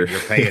Every year. You're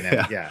paying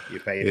him. You're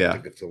paying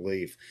him to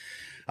leave.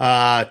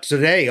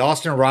 Today,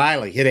 Austin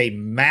Riley hit a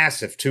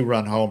massive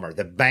 2-run homer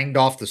that banged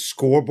off the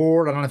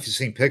scoreboard. I don't know if you've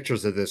seen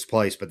pictures of this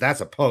place, but that's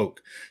a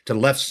poke to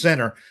left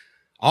center,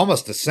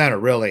 almost the center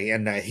really,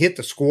 and hit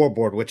the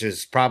scoreboard, which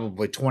is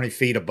probably 20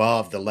 feet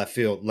above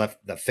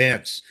the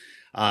fence.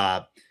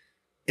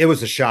 It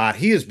was a shot.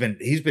 He's been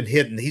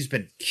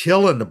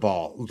killing the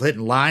ball,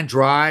 hitting line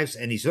drives,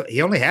 and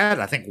he only had,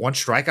 I think, 1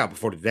 strikeout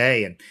before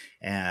today.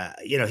 And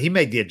he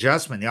made the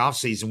adjustment in the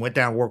offseason, went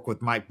down and worked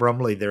with Mike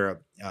Brumley,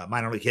 their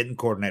minor league hitting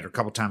coordinator, a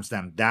couple times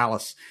down in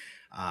Dallas,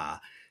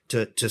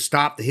 to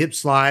stop the hip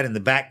slide and the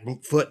back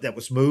foot that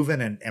was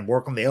moving and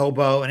work on the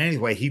elbow. And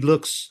anyway, he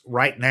looks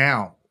right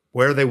now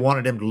where they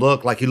wanted him to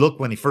look, like he looked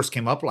when he first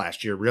came up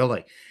last year,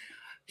 really.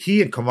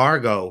 He and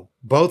Camargo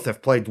both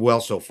have played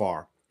well so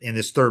far in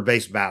this third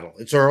base battle.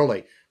 It's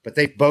early, but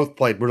they both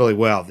played really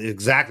well.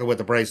 Exactly what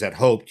the Braves had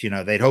hoped.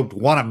 They'd hoped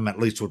one of them at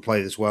least would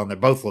play this well, and they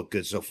both look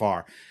good so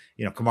far.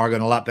 Camargo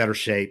in a lot better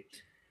shape.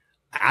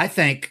 I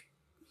think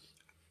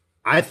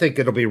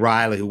it'll be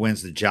Riley who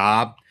wins the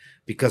job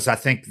because I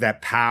think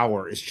that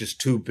power is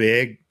just too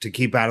big to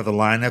keep out of the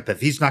lineup.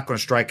 If he's not going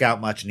to strike out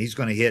much and he's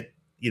going to hit,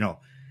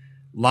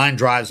 line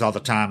drives all the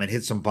time and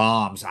hit some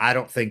bombs, I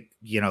don't think,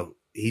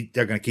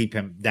 they're going to keep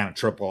him down at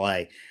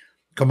AAA.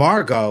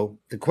 Camargo,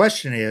 the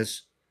question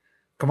is,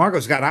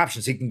 Camargo's got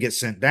options. He can get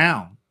sent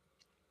down.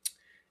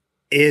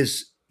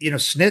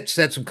 Snit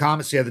said some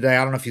comments the other day.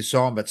 I don't know if you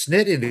saw him, but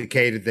Snit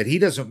indicated that he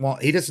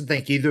doesn't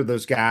think either of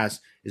those guys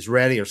is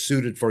ready or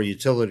suited for a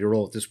utility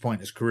role at this point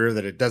in his career,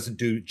 that it doesn't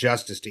do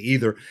justice to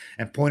either,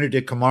 and pointed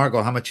to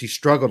Camargo, how much he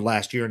struggled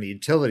last year in the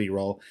utility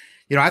role.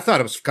 I thought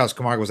it was because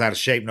Camargo was out of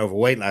shape and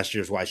overweight last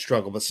year is why he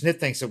struggled, but Snit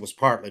thinks it was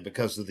partly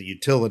because of the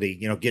utility,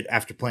 get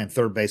after playing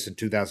third base in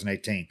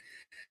 2018.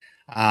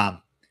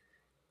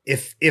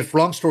 If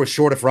long story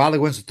short, if Riley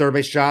wins the third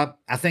base job,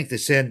 I think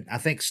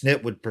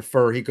Snit would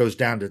prefer he goes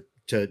down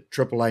to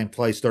AAA and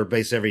plays third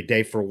base every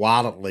day for a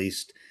while at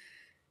least,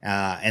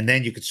 and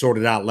then you could sort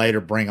it out later,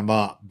 bring him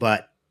up.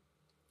 But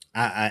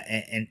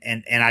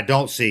I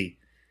don't see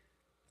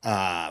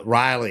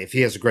Riley, if he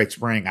has a great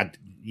spring.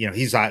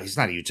 he's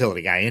not a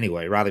utility guy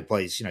anyway. Riley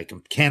plays, he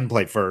can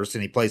play first,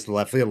 and he plays the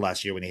left field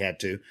last year when he had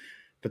to.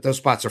 But those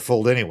spots are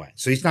full anyway.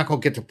 So he's not going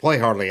to get to play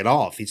hardly at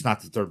all if he's not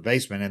the third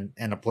baseman.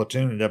 And a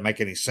platoon, it doesn't make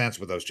any sense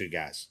with those two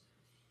guys.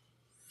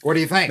 What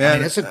do you think?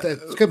 Man, it's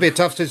going to be a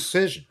tough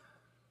decision.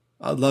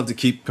 I'd love to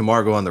keep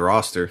Camargo on the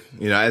roster.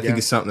 I think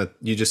it's something that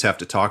you just have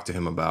to talk to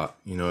him about.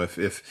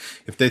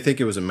 If they think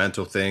it was a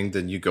mental thing,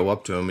 then you go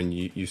up to him and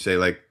you say,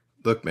 like,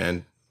 look,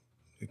 man,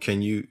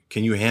 can you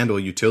handle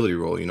a utility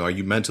role? Are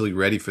you mentally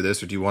ready for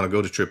this, or do you want to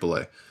go to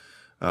AAA?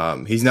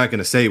 He's not going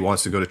to say he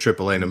wants to go to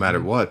AAA no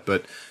matter what,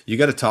 but you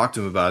got to talk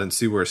to him about it and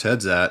see where his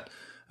head's at.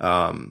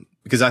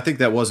 Because I think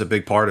that was a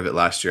big part of it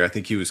last year. I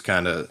think he was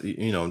kind of,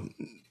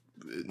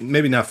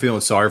 maybe not feeling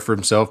sorry for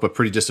himself, but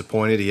pretty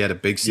disappointed. He had a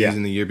big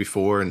season the year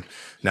before, and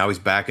now he's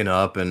backing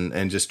up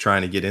and just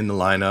trying to get in the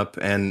lineup.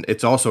 And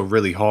it's also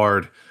really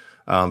hard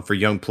for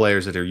young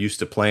players that are used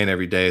to playing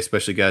every day,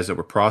 especially guys that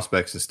were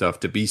prospects and stuff,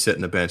 to be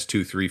sitting the bench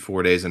 2, 3,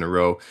 4 days in a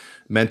row.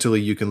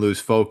 Mentally, you can lose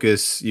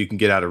focus, you can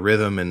get out of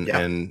rhythm,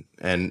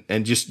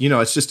 and just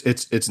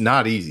it's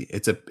not easy.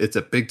 It's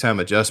a big time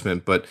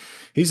adjustment, but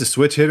he's a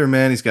switch hitter,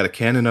 man. He's got a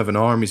cannon of an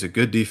arm. He's a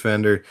good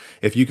defender.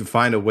 If you can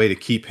find a way to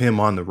keep him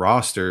on the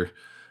roster,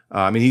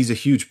 he's a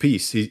huge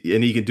piece,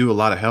 and he can do a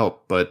lot of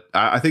help. But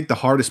I think the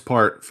hardest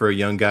part for a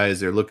young guy is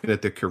they're looking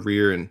at their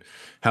career and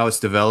how it's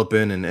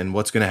developing and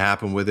what's going to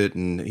happen with it.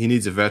 And he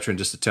needs a veteran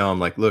just to tell him,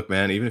 like, look,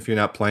 man, even if you're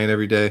not playing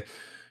every day,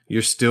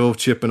 you're still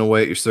chipping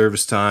away at your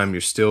service time. You're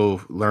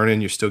still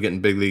learning. You're still getting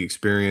big league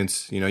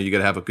experience. You got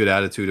to have a good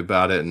attitude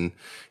about it. And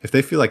if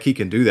they feel like he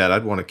can do that,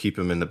 I'd want to keep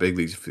him in the big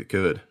leagues if he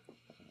could.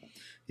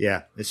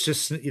 Yeah, it's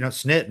just,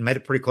 Snit made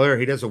it pretty clear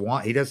he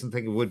doesn't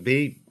think it would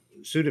be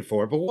suited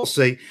for it, but we'll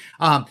see.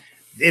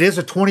 It is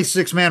a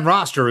 26-man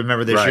roster,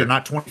 remember, this year,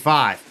 not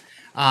 25.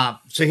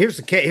 So here's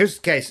the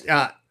case.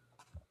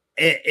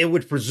 It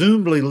would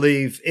presumably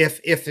leave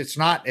if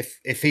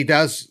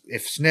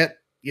Snit,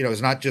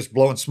 is not just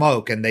blowing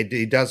smoke, and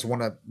he does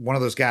want one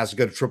of those guys to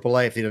go to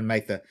AAA if he didn't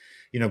make the,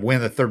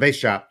 win the third base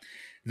job.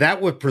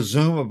 That would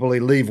presumably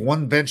leave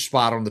one bench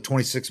spot on the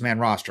 26-man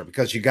roster,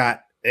 because you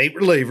got 8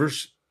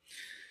 relievers.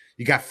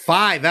 You got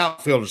 5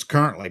 outfielders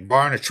currently,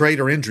 barring a trade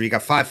or injury. You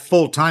got 5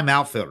 full-time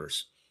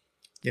outfielders,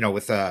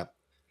 with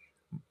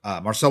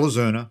Marcell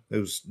Ozuna,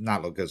 who's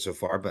not looked good so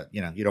far, but,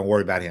 you don't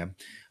worry about him.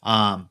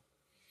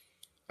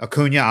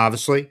 Acuna,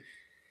 obviously.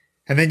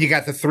 And then you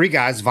got the 3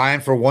 guys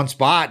vying for one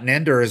spot, and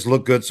Ender has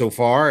looked good so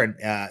far.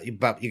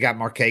 But you got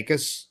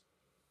Markakis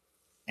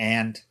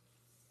and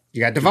you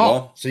got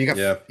Duvall. So you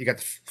got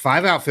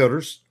 5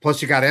 outfielders,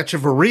 plus you got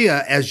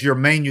Echeverria as your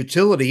main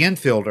utility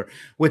infielder,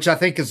 which I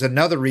think is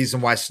another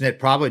reason why Snit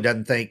probably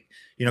doesn't think,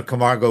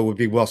 Camargo would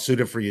be well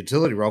suited for a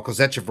utility role, because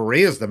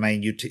Echeverria is the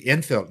main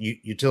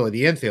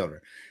utility infielder.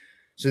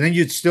 So then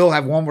you'd still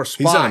have one more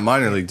spot. He's on a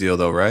minor league deal,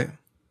 though, right?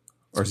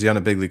 Or is he on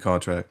a big league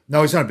contract?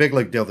 No, he's on a big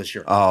league deal this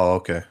year. Oh,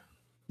 okay.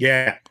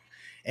 Yeah.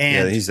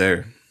 And he's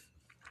there.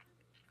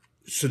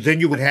 So then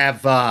you would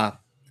have,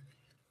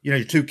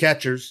 your 2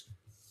 catchers,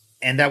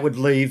 and that would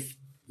leave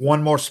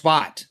one more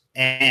spot.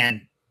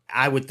 And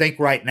I would think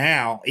right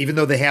now, even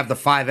though they have the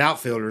 5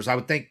 outfielders, I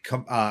would think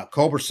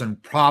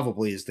Culberson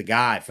probably is the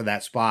guy for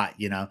that spot,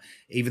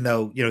 even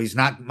though, he's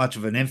not much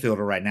of an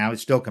infielder right now. He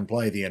still can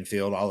play the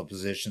infield, all the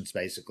positions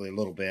basically a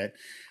little bit.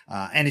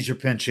 And he's your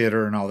pinch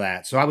hitter and all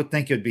that. So I would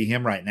think it would be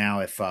him right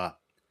now if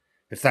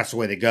that's the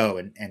way they go.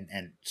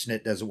 And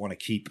Snit doesn't want to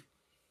keep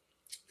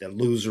the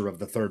loser of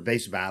the third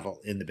base battle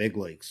in the big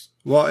leagues.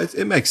 Well,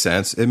 it makes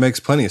sense. It makes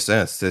plenty of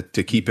sense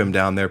to keep him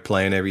down there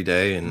playing every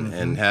day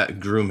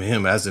and groom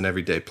him as an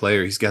everyday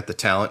player. He's got the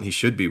talent. He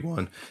should be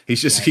one. He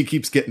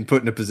keeps getting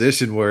put in a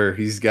position where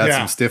he's got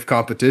some stiff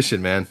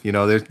competition, man.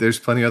 There's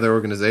plenty of other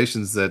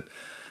organizations that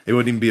it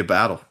wouldn't even be a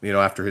battle.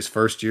 After his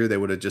first year, they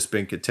would have just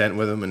been content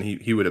with him and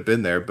he would have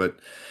been there. But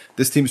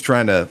this team's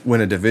trying to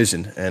win a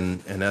division,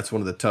 and that's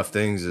one of the tough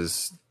things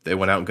is they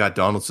went out and got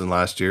Donaldson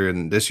last year,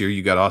 and this year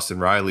you got Austin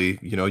Riley.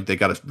 They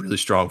got a really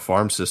strong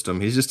farm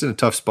system. He's just in a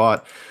tough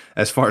spot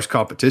as far as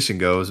competition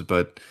goes,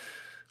 but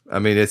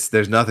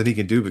there's nothing he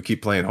can do but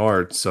keep playing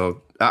hard.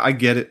 So I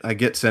get it. I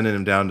get sending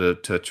him down to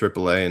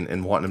AAA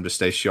and wanting him to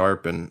stay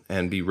sharp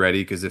and be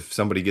ready, because if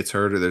somebody gets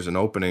hurt or there's an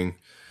opening,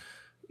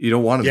 you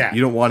don't want him. Yeah.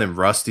 You don't want him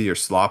rusty or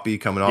sloppy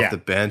coming off the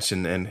bench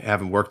and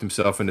having worked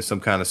himself into some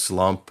kind of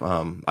slump.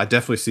 I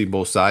definitely see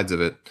both sides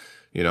of it.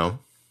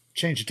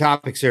 Change of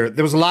topics here.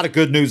 There was a lot of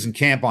good news in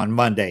camp on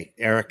Monday,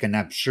 Eric, and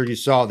I'm sure you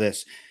saw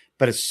this,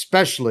 but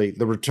especially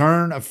the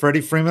return of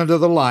Freddie Freeman to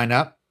the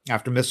lineup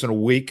after missing a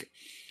week.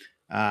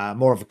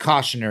 More of a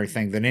cautionary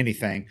thing than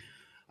anything,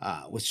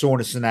 with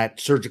soreness in that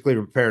surgically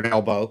repaired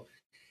elbow.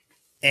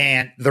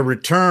 And the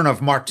return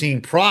of Martin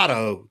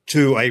Prado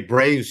to a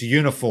Braves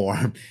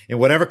uniform in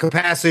whatever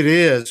capacity it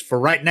is. For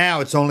right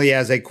now, it's only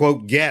as a,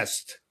 quote,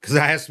 guest, because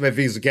I asked him if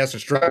he's a guest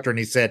instructor, and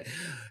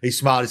he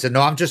smiled. He said,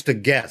 no, I'm just a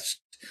guest.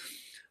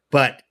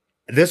 But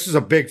this is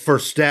a big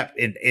first step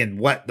in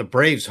what the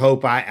Braves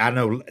hope. I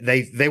know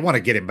they want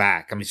to get him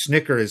back.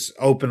 Snitker has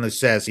openly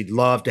says he'd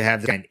love to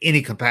have this guy in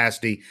any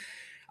capacity.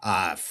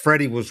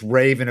 Freddie was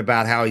raving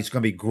about how he's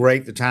going to be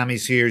great the time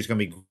he's here. He's going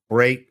to be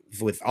great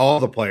with all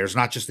the players,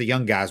 not just the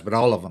young guys, but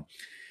all of them.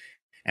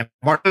 And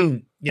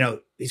Martin,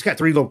 he's got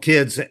 3 little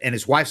kids, and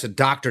his wife's a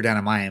doctor down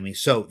in Miami.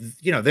 So,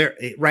 they're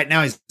right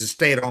now he's a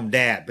stay-at-home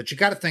dad. But you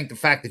got to think the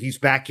fact that he's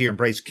back here in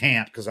Braves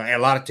camp, because a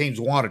lot of teams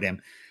wanted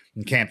him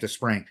in camp this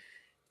spring,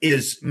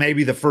 is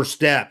maybe the first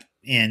step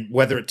in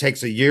whether it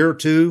takes a year or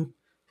 2,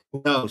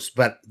 who knows?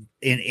 But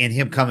in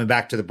him coming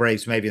back to the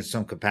Braves, maybe in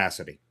some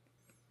capacity.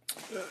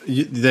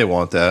 They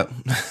want that.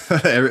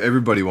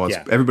 Everybody wants.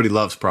 Yeah. Everybody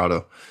loves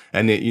Pratto,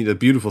 and the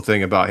beautiful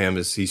thing about him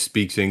is he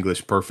speaks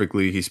English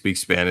perfectly. He speaks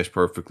Spanish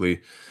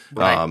perfectly.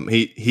 Right.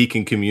 He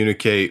can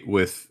communicate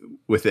with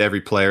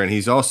every player, and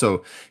he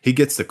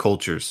gets the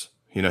cultures.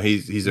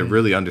 He's a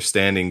really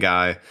understanding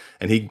guy,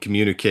 and he can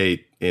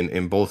communicate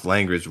in both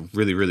languages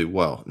really, really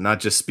well.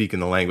 Not just speaking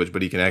the language,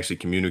 but he can actually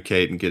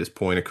communicate and get his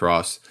point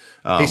across.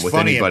 He's with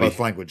funny anybody. In both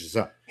languages.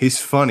 He's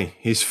funny.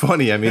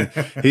 I mean,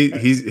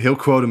 he'll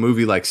quote a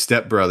movie like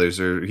Step Brothers,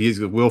 or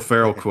he's a Will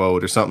Ferrell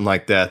quote or something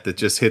like that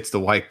just hits the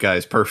white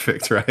guys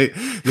perfect, right?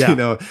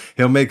 Yeah.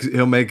 He'll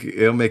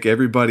make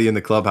everybody in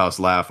the clubhouse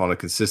laugh on a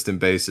consistent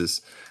basis.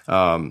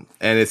 And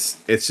it's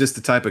just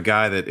the type of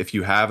guy that if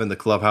you have in the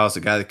clubhouse, a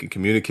guy that can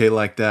communicate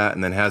like that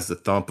and then has the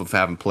thump of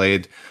having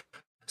played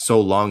so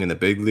long in the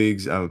big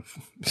leagues,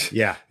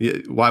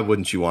 why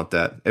wouldn't you want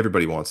that?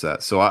 Everybody wants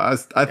that. So I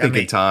think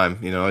in time,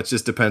 it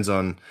just depends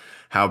on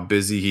how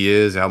busy he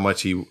is, how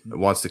much he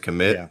wants to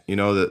commit.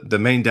 Yeah. The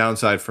main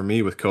downside for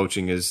me with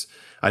coaching is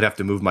I'd have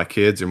to move my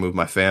kids or move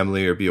my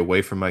family or be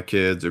away from my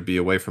kids or be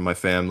away from my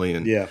family.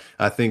 And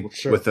I think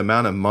with the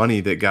amount of money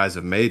that guys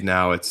have made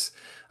now, it's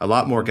a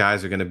lot more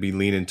guys are going to be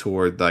leaning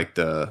toward like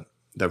the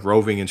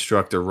roving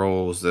instructor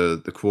roles,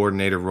 the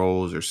coordinator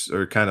roles,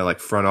 or kind of like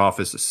front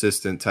office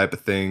assistant type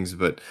of things.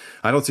 But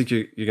I don't think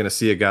you're going to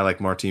see a guy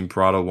like Martin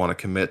Pratto want to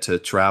commit to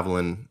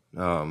traveling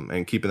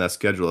and keeping that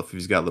schedule if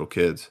he's got little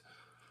kids.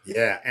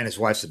 Yeah, and his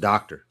wife's a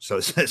doctor, so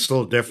it's a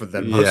little different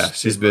than most. Yeah,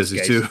 she's busy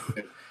too.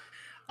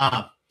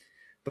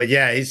 But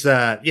yeah, he's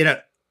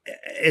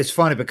it's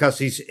funny because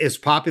he's as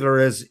popular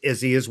as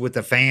he is with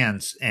the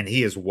fans, and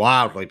he is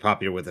wildly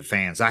popular with the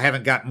fans. I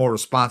haven't got more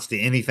response to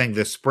anything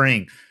this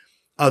spring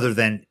other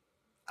than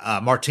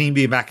Martin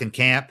being back in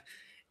camp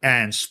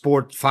and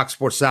Fox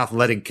Sports South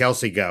letting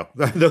Kelsey go.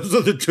 Those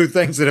are the 2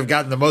 things that have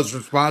gotten the most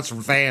response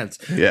from fans.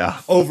 Yeah,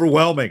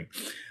 overwhelming.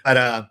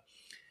 But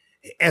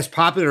as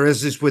popular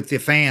as this with the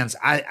fans,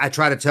 I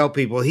try to tell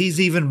people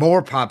he's even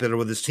more popular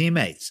with his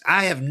teammates.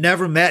 I have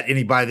never met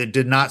anybody that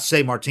did not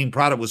say Martin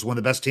Pratto was one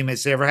of the best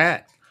teammates they ever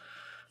had.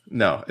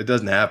 No, it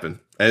doesn't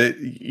happen. And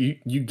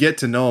you get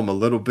to know him a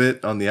little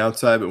bit on the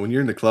outside, but when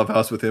you're in the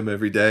clubhouse with him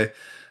every day,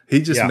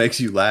 he just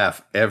makes you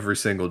laugh every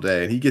single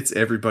day. And he gets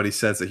everybody's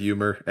sense of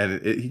humor. And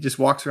he just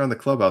walks around the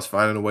clubhouse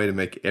finding a way to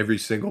make every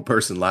single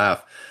person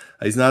laugh.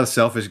 He's not a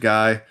selfish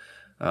guy.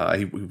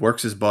 He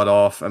works his butt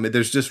off. I mean,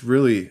 there's just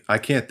really, I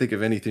can't think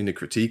of anything to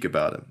critique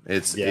about him.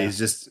 He's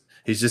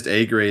just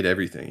A-grade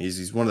everything.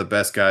 He's one of the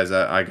best guys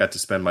I got to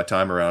spend my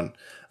time around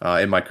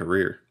in my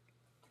career.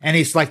 And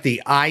he's like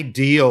the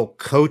ideal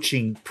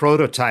coaching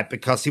prototype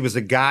because he was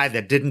a guy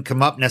that didn't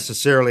come up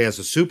necessarily as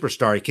a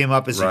superstar. He came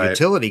up as a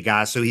utility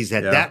guy. So he's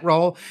had that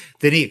role.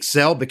 Then he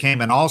excelled, became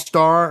an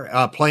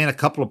all-star, playing a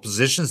couple of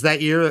positions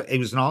that year. He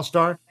was an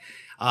all-star.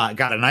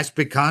 Got a nice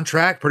big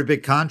contract, pretty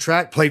big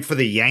contract, played for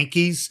the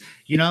Yankees,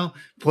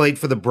 played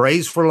for the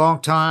Braves for a long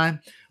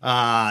time,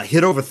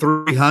 hit over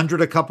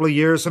 300 a couple of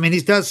years. I mean, he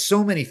does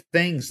so many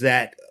things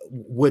that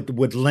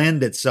would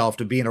lend itself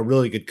to being a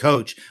really good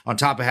coach on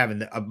top of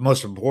having,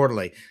 most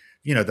importantly,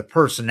 the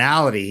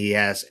personality he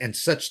has and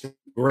such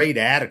great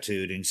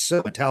attitude and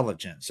so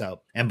intelligent. So,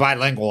 and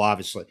bilingual,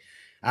 obviously.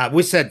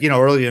 We said,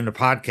 earlier in the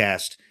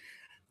podcast,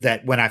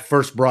 that when I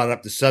first brought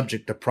up the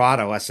subject to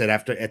Pratto, I said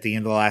at the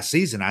end of the last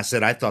season, I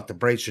said I thought the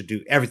Braves should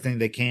do everything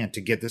they can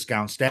to get this guy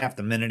on staff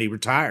the minute he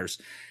retires.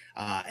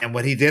 And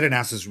when he did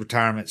announce his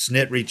retirement,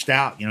 Snit reached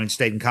out, and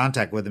stayed in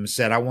contact with him and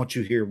said, I want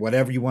you here,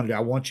 whatever you want to do.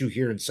 I want you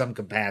here in some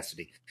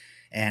capacity.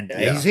 And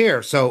he's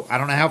here. So I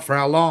don't know for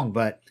how long,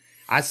 but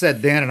I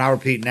said then, and I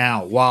repeat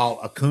now, while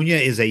Acuna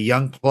is a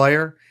young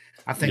player,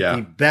 I think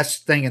the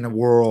best thing in the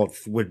world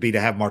would be to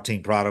have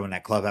Martin Pratto in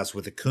that clubhouse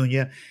with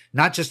Acuna,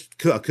 not just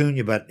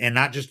Acuna, and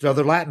not just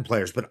other Latin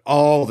players, but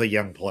all the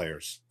young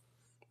players.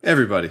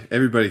 Everybody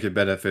could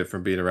benefit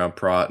from being around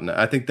Prat, and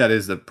I think that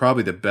is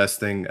probably the best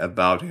thing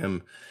about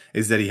him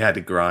is that he had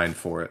to grind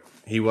for it.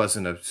 He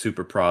wasn't a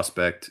super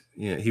prospect.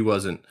 He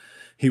wasn't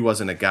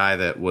a guy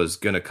that was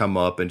going to come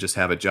up and just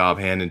have a job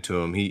handed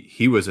to him.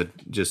 He was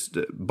just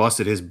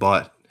busted his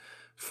butt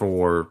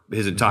for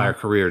his entire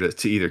career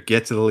to either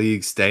get to the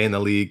league, stay in the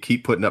league,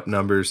 keep putting up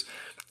numbers.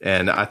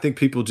 And I think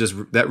people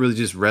that really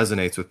just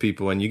resonates with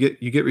people. And you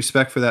get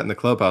respect for that in the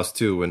clubhouse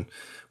too.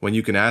 When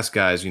you can ask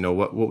guys,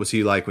 what was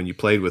he like when you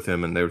played with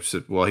him? And they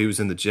said, well, he was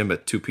in the gym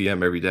at 2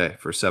 p.m. every day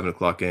for a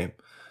 7:00 game.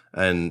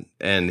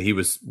 And he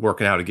was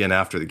working out again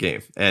after the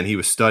game. And he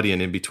was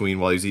studying in between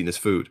while he was eating his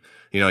food.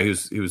 He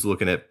was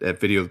looking at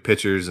video of the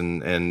pitchers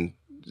and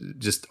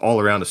just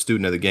all around a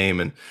student of the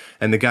game.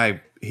 And the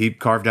guy, he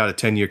carved out a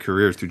 10-year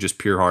career through just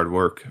pure hard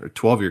work, or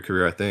 12-year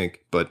career, I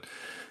think. But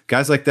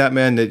guys like that,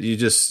 man, that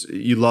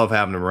you love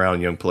having them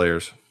around, young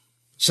players.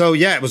 So,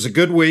 yeah, it was a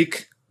good week.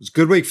 It was a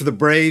good week for the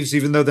Braves,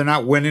 even though they're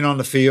not winning on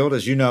the field.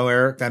 As you know,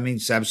 Eric, that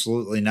means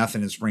absolutely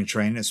nothing in spring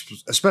training,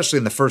 especially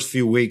in the first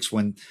few weeks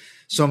when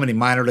so many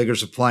minor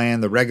leaguers are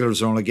playing. The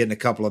regulars are only getting a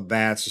couple of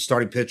bats. The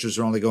starting pitchers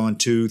are only going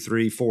 2,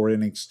 3, 4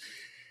 innings.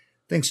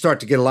 Things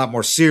start to get a lot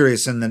more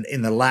serious in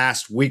the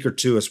last week or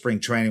two of spring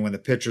training when the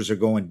pitchers are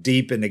going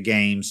deep into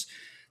games.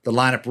 The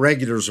lineup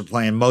regulars are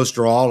playing most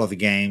or all of the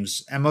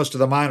games, and most of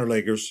the minor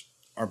leaguers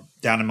are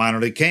down in minor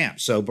league camp.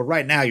 So, but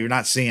right now you're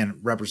not seeing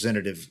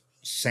representative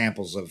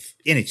samples of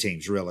any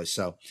teams really.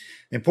 So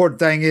the important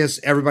thing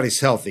is everybody's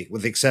healthy,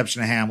 with the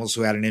exception of Hamels,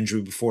 who had an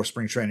injury before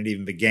spring training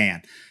even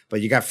began.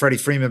 But you got Freddie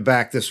Freeman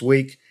back this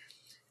week.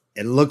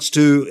 It looks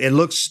to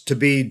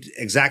be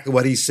exactly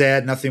what he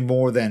said, nothing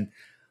more than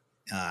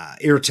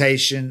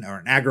irritation or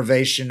an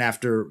aggravation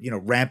after,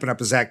 ramping up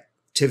his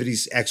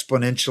activities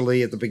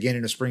exponentially at the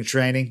beginning of spring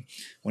training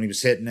when he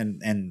was hitting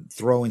and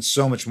throwing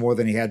so much more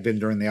than he had been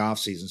during the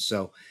offseason.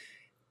 So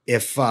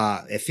if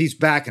he's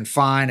back and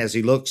fine as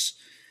he looks,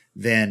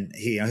 then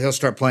he'll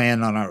start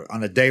playing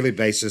on a daily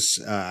basis,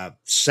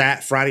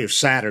 Friday or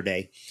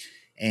Saturday.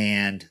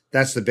 And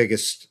that's the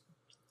biggest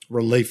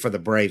relief for the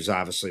Braves,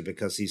 obviously,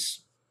 because he's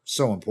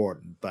so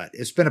important. But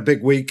it's been a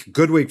big week,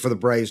 good week for the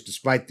Braves,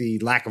 despite the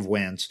lack of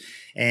wins.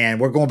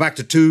 And we're going back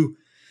to 2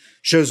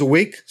 shows a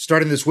week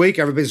starting this week.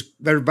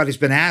 Everybody's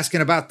been asking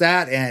about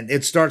that, and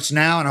it starts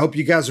now. And I hope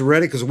you guys are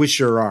ready, because we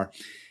sure are.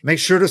 Make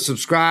sure to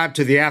subscribe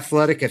to The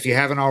Athletic if you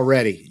haven't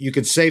already. You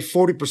can save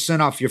 40%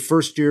 off your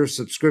first year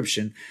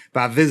subscription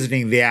by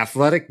visiting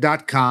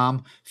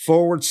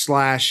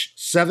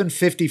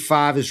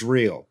theathletic.com/755 is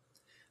real.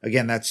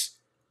 Again, that's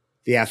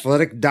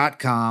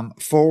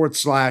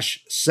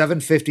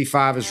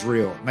theathletic.com/755 is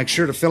real. Make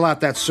sure to fill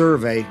out that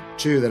survey,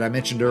 too, that I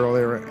mentioned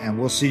earlier, and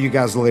we'll see you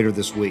guys later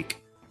this week.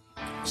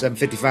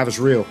 755 is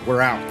real.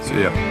 We're out.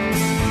 See ya.